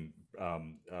Yeah. mean,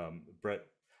 Brett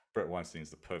Weinstein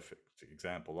is the perfect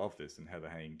example of this, and Heather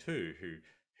Heying too,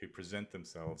 who present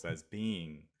themselves as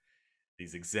being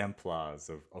these exemplars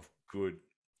of good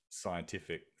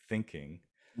scientific thinking,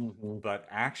 Hmm. but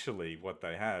actually what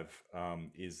they have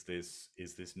is this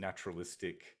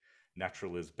naturalistic,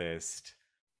 naturalist based,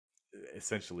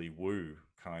 essentially woo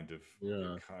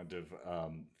Yeah. kind of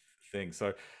thing.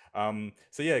 So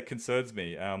yeah, it concerns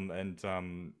me.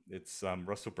 And it's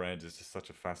Russell Brand is just such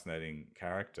a fascinating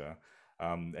character.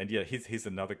 And yeah, he's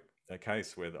another a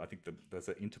case where I think that there's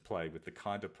an interplay with the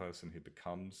kind of person who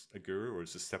becomes a guru or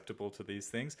is susceptible to these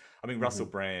things. I mean, Russell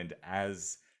Hmm. Brand,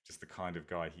 as just the kind of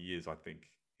guy he is, I think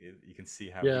you can see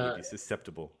how he would Yeah. be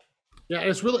susceptible. Yeah,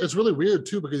 it's really weird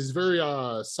too because he's very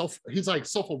he's like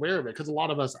self-aware of it because a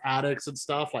lot of us addicts and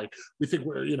stuff like we think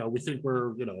we're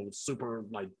super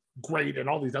like great and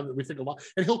all these other we think a lot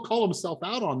and he'll call himself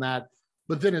out on that,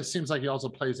 but then it seems like he also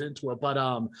plays into it. But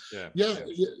Yeah, yeah,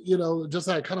 yeah. just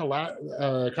that kind of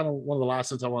one of the last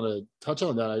things I want to touch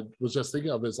on that I was just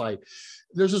thinking of is like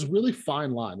there's this really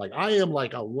fine line. Like I am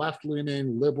like a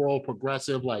left-leaning liberal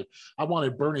progressive, like I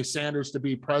wanted Bernie Sanders to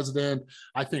be president.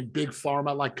 I think big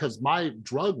pharma, like, because my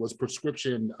drug was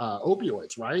prescription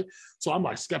opioids, right? So I'm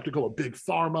like skeptical of big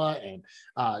pharma and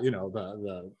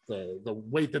the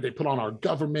weight that they put on our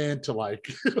government to like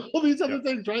all these other Yep.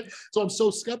 things, right? So I'm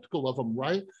so skeptical of them,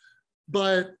 right?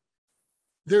 But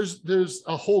there's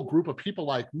a whole group of people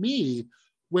like me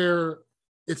where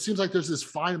it seems like there's this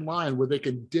fine line where they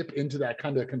can dip into that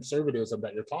kind of conservatism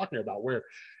that you're talking about, where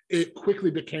it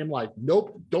quickly became like,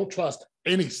 nope, don't trust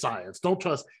any science, don't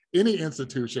trust any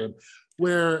institution.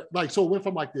 Where like, so it went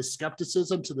from like this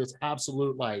skepticism to this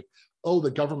absolute like, oh,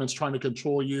 the government's trying to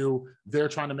control you, they're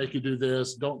trying to make you do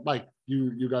this. Don't like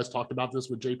you guys talked about this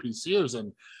with JP Sears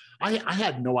and I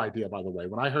had no idea, by the way.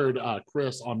 When I heard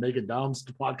Chris on Megan Down's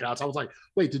podcast, I was like,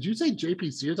 wait, did you say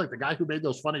JP Sears, like the guy who made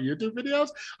those funny YouTube videos?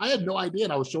 I had no idea.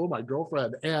 And I was showing my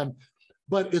girlfriend.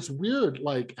 But it's weird.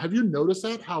 Like, have you noticed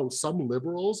that how some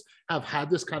liberals have had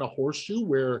this kind of horseshoe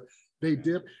where they Yeah.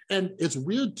 dip? And it's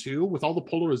weird too, with all the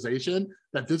polarization,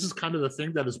 that this is kind of the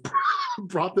thing that has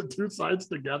brought the two sides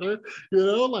together.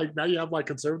 Like now you have like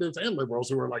conservatives and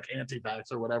liberals who are like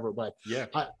anti-vax or whatever. But Yeah.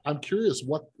 I'm curious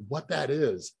what that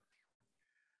is.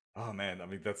 Oh man, I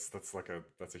mean that's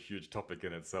a huge topic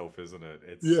in itself, isn't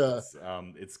it? Yeah.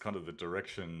 It's kind of the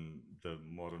direction the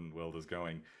modern world is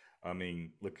going. I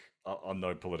mean, look, I'm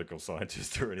no political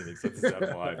scientist or anything, so this is out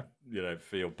of my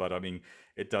field. But I mean,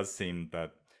 it does seem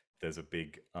that there's a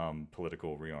big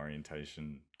political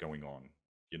reorientation going on.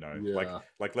 Yeah.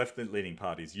 Like left-leaning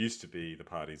parties used to be the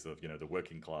parties of the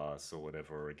working class or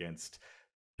whatever against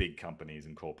big companies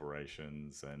and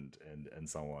corporations and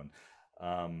so on.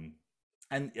 Um,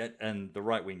 and the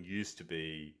right wing used to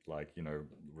be like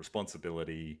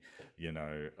responsibility,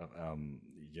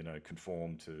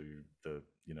 conform to the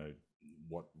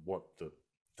what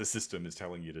the system is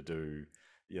telling you to do,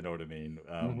 you know what I mean,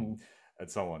 Mm-hmm. and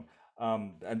so on.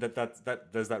 And that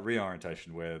there's that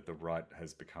reorientation where the right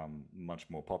has become much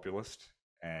more populist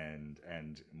and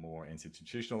more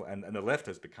institutional, and the left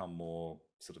has become more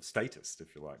sort of statist,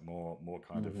 if you like, more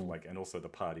kind of Mm-hmm. like, and also the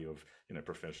party of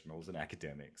professionals and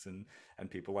academics and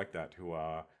people like that who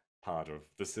are part of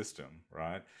the system,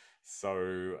 right?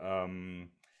 So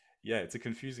yeah, it's a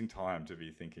confusing time to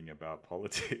be thinking about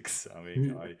politics. I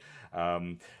mean,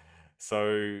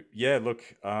 so yeah, look,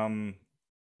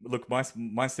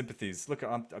 my sympathies. Look,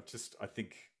 I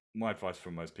think my advice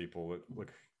for most people,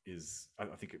 look, is I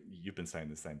think you've been saying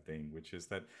the same thing, which is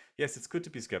that yes, it's good to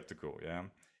be skeptical. Yeah,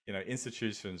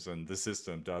 institutions and the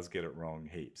system does get it wrong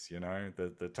heaps.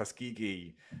 The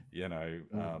Tuskegee,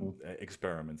 Mm-hmm.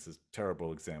 experiments is a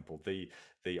terrible example.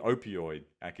 The opioid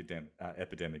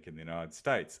epidemic in the United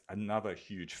States, another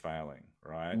huge failing,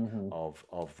 right? Mm-hmm. Of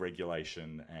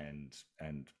regulation and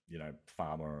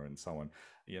pharma and so on.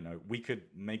 We could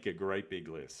make a great big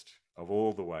list of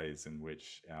all the ways in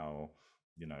which our,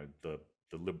 the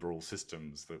liberal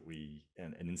systems that we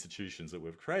and institutions that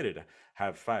we've created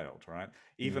have failed, right?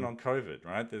 Even Mm-hmm. on COVID,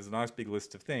 right? There's a nice big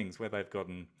list of things where they've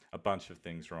gotten a bunch of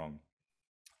things wrong.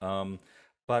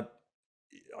 But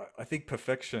I think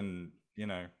perfection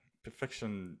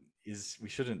is, we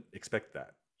shouldn't expect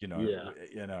that.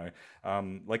 Yeah.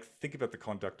 Like think about the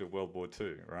conduct of World War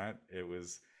II, right? It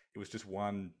was just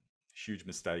one huge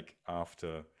mistake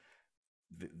after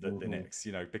the Mm-hmm. next,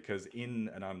 because in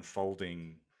an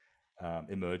unfolding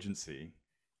emergency,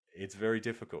 it's very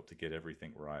difficult to get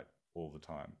everything right all the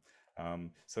time.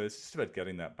 So it's just about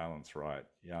getting that balance right.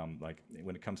 Like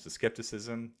when it comes to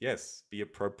skepticism, yes, be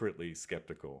appropriately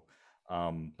skeptical,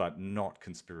 but not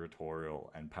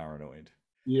conspiratorial and paranoid.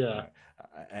 You Yeah.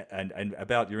 know, and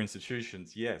about your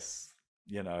institutions, yes,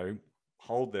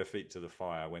 hold their feet to the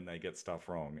fire when they get stuff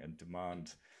wrong and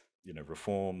demand,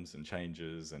 reforms and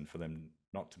changes, and for them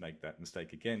not to make that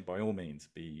mistake again. By all means,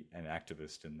 be an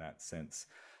activist in that sense.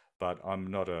 But I'm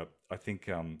not a. I think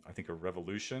a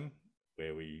revolution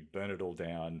where we burn it all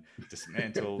down,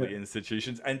 dismantle the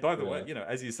institutions. And by the way, Yeah.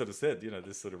 as you sort of said,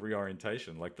 this sort of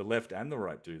reorientation, like the left and the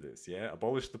right do this. Yeah,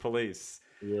 abolish the police.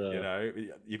 Yeah.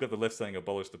 You've got the left saying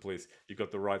abolish the police. You've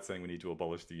got the right saying we need to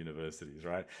abolish the universities,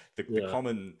 right? The Yeah.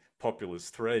 common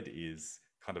populist thread is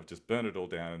kind of just burn it all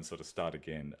down and sort of start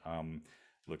again.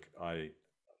 Look,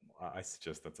 I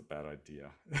suggest that's a bad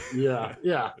idea. Yeah,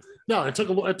 yeah. No, it took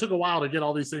a while to get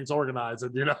all these things organized,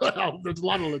 and there's a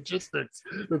lot of logistics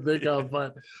to think Yeah. of,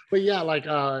 but yeah, like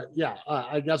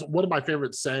I guess one of my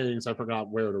favorite sayings, I forgot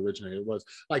where it originated, was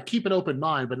like keep an open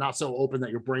mind, but not so open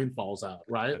that your brain falls out,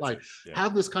 right? That's Like it. Yeah.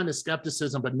 have this kind of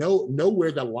skepticism, but know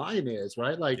where the line is,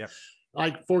 right? Yep.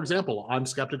 Like for example, I'm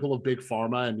skeptical of big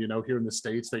pharma, and here in the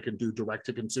States they can do direct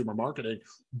to consumer marketing,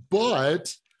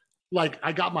 but like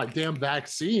I got my damn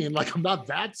vaccine. Like I'm not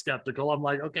that skeptical. I'm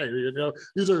like, okay,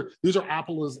 these are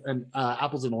apples and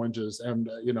oranges, and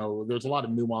there's a lot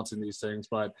of nuance in these things,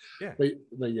 but Yeah.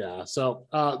 but yeah. So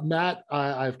Matt,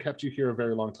 I've kept you here a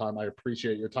very long time. I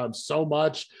appreciate your time so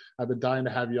much. I've been dying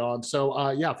to have you on.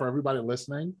 So yeah, for everybody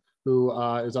listening who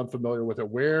is unfamiliar with it,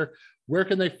 where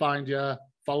can they find you?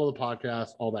 Follow the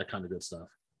podcast, all that kind of good stuff.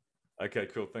 Okay,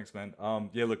 cool. Thanks, man.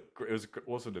 Yeah, look, it was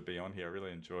awesome to be on here. I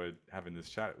really enjoyed having this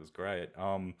chat. It was great.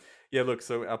 Yeah, look,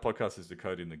 so our podcast is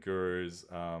Decoding the Gurus.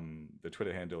 The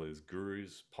Twitter handle is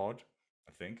Gurus Pod,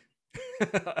 I think.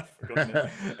 I've forgotten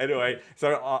it. Anyway,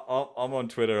 so I'm on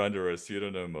Twitter under a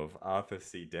pseudonym of Arthur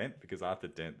C. Dent, because Arthur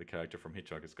Dent, the character from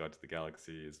Hitchhiker's Guide to the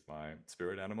Galaxy, is my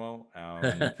spirit animal.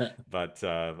 But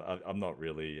I'm not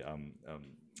really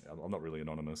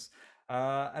anonymous.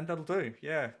 And that'll do.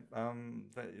 Yeah.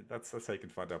 That's how you can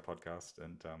find our podcast.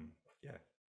 And yeah.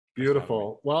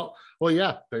 Beautiful. Well,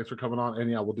 yeah. Thanks for coming on. And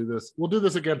yeah, we'll do this. We'll do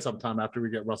this again sometime after we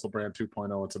get Russell Brand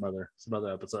 2.0 and some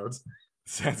other episodes.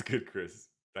 Sounds good, Chris.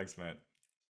 Thanks, man.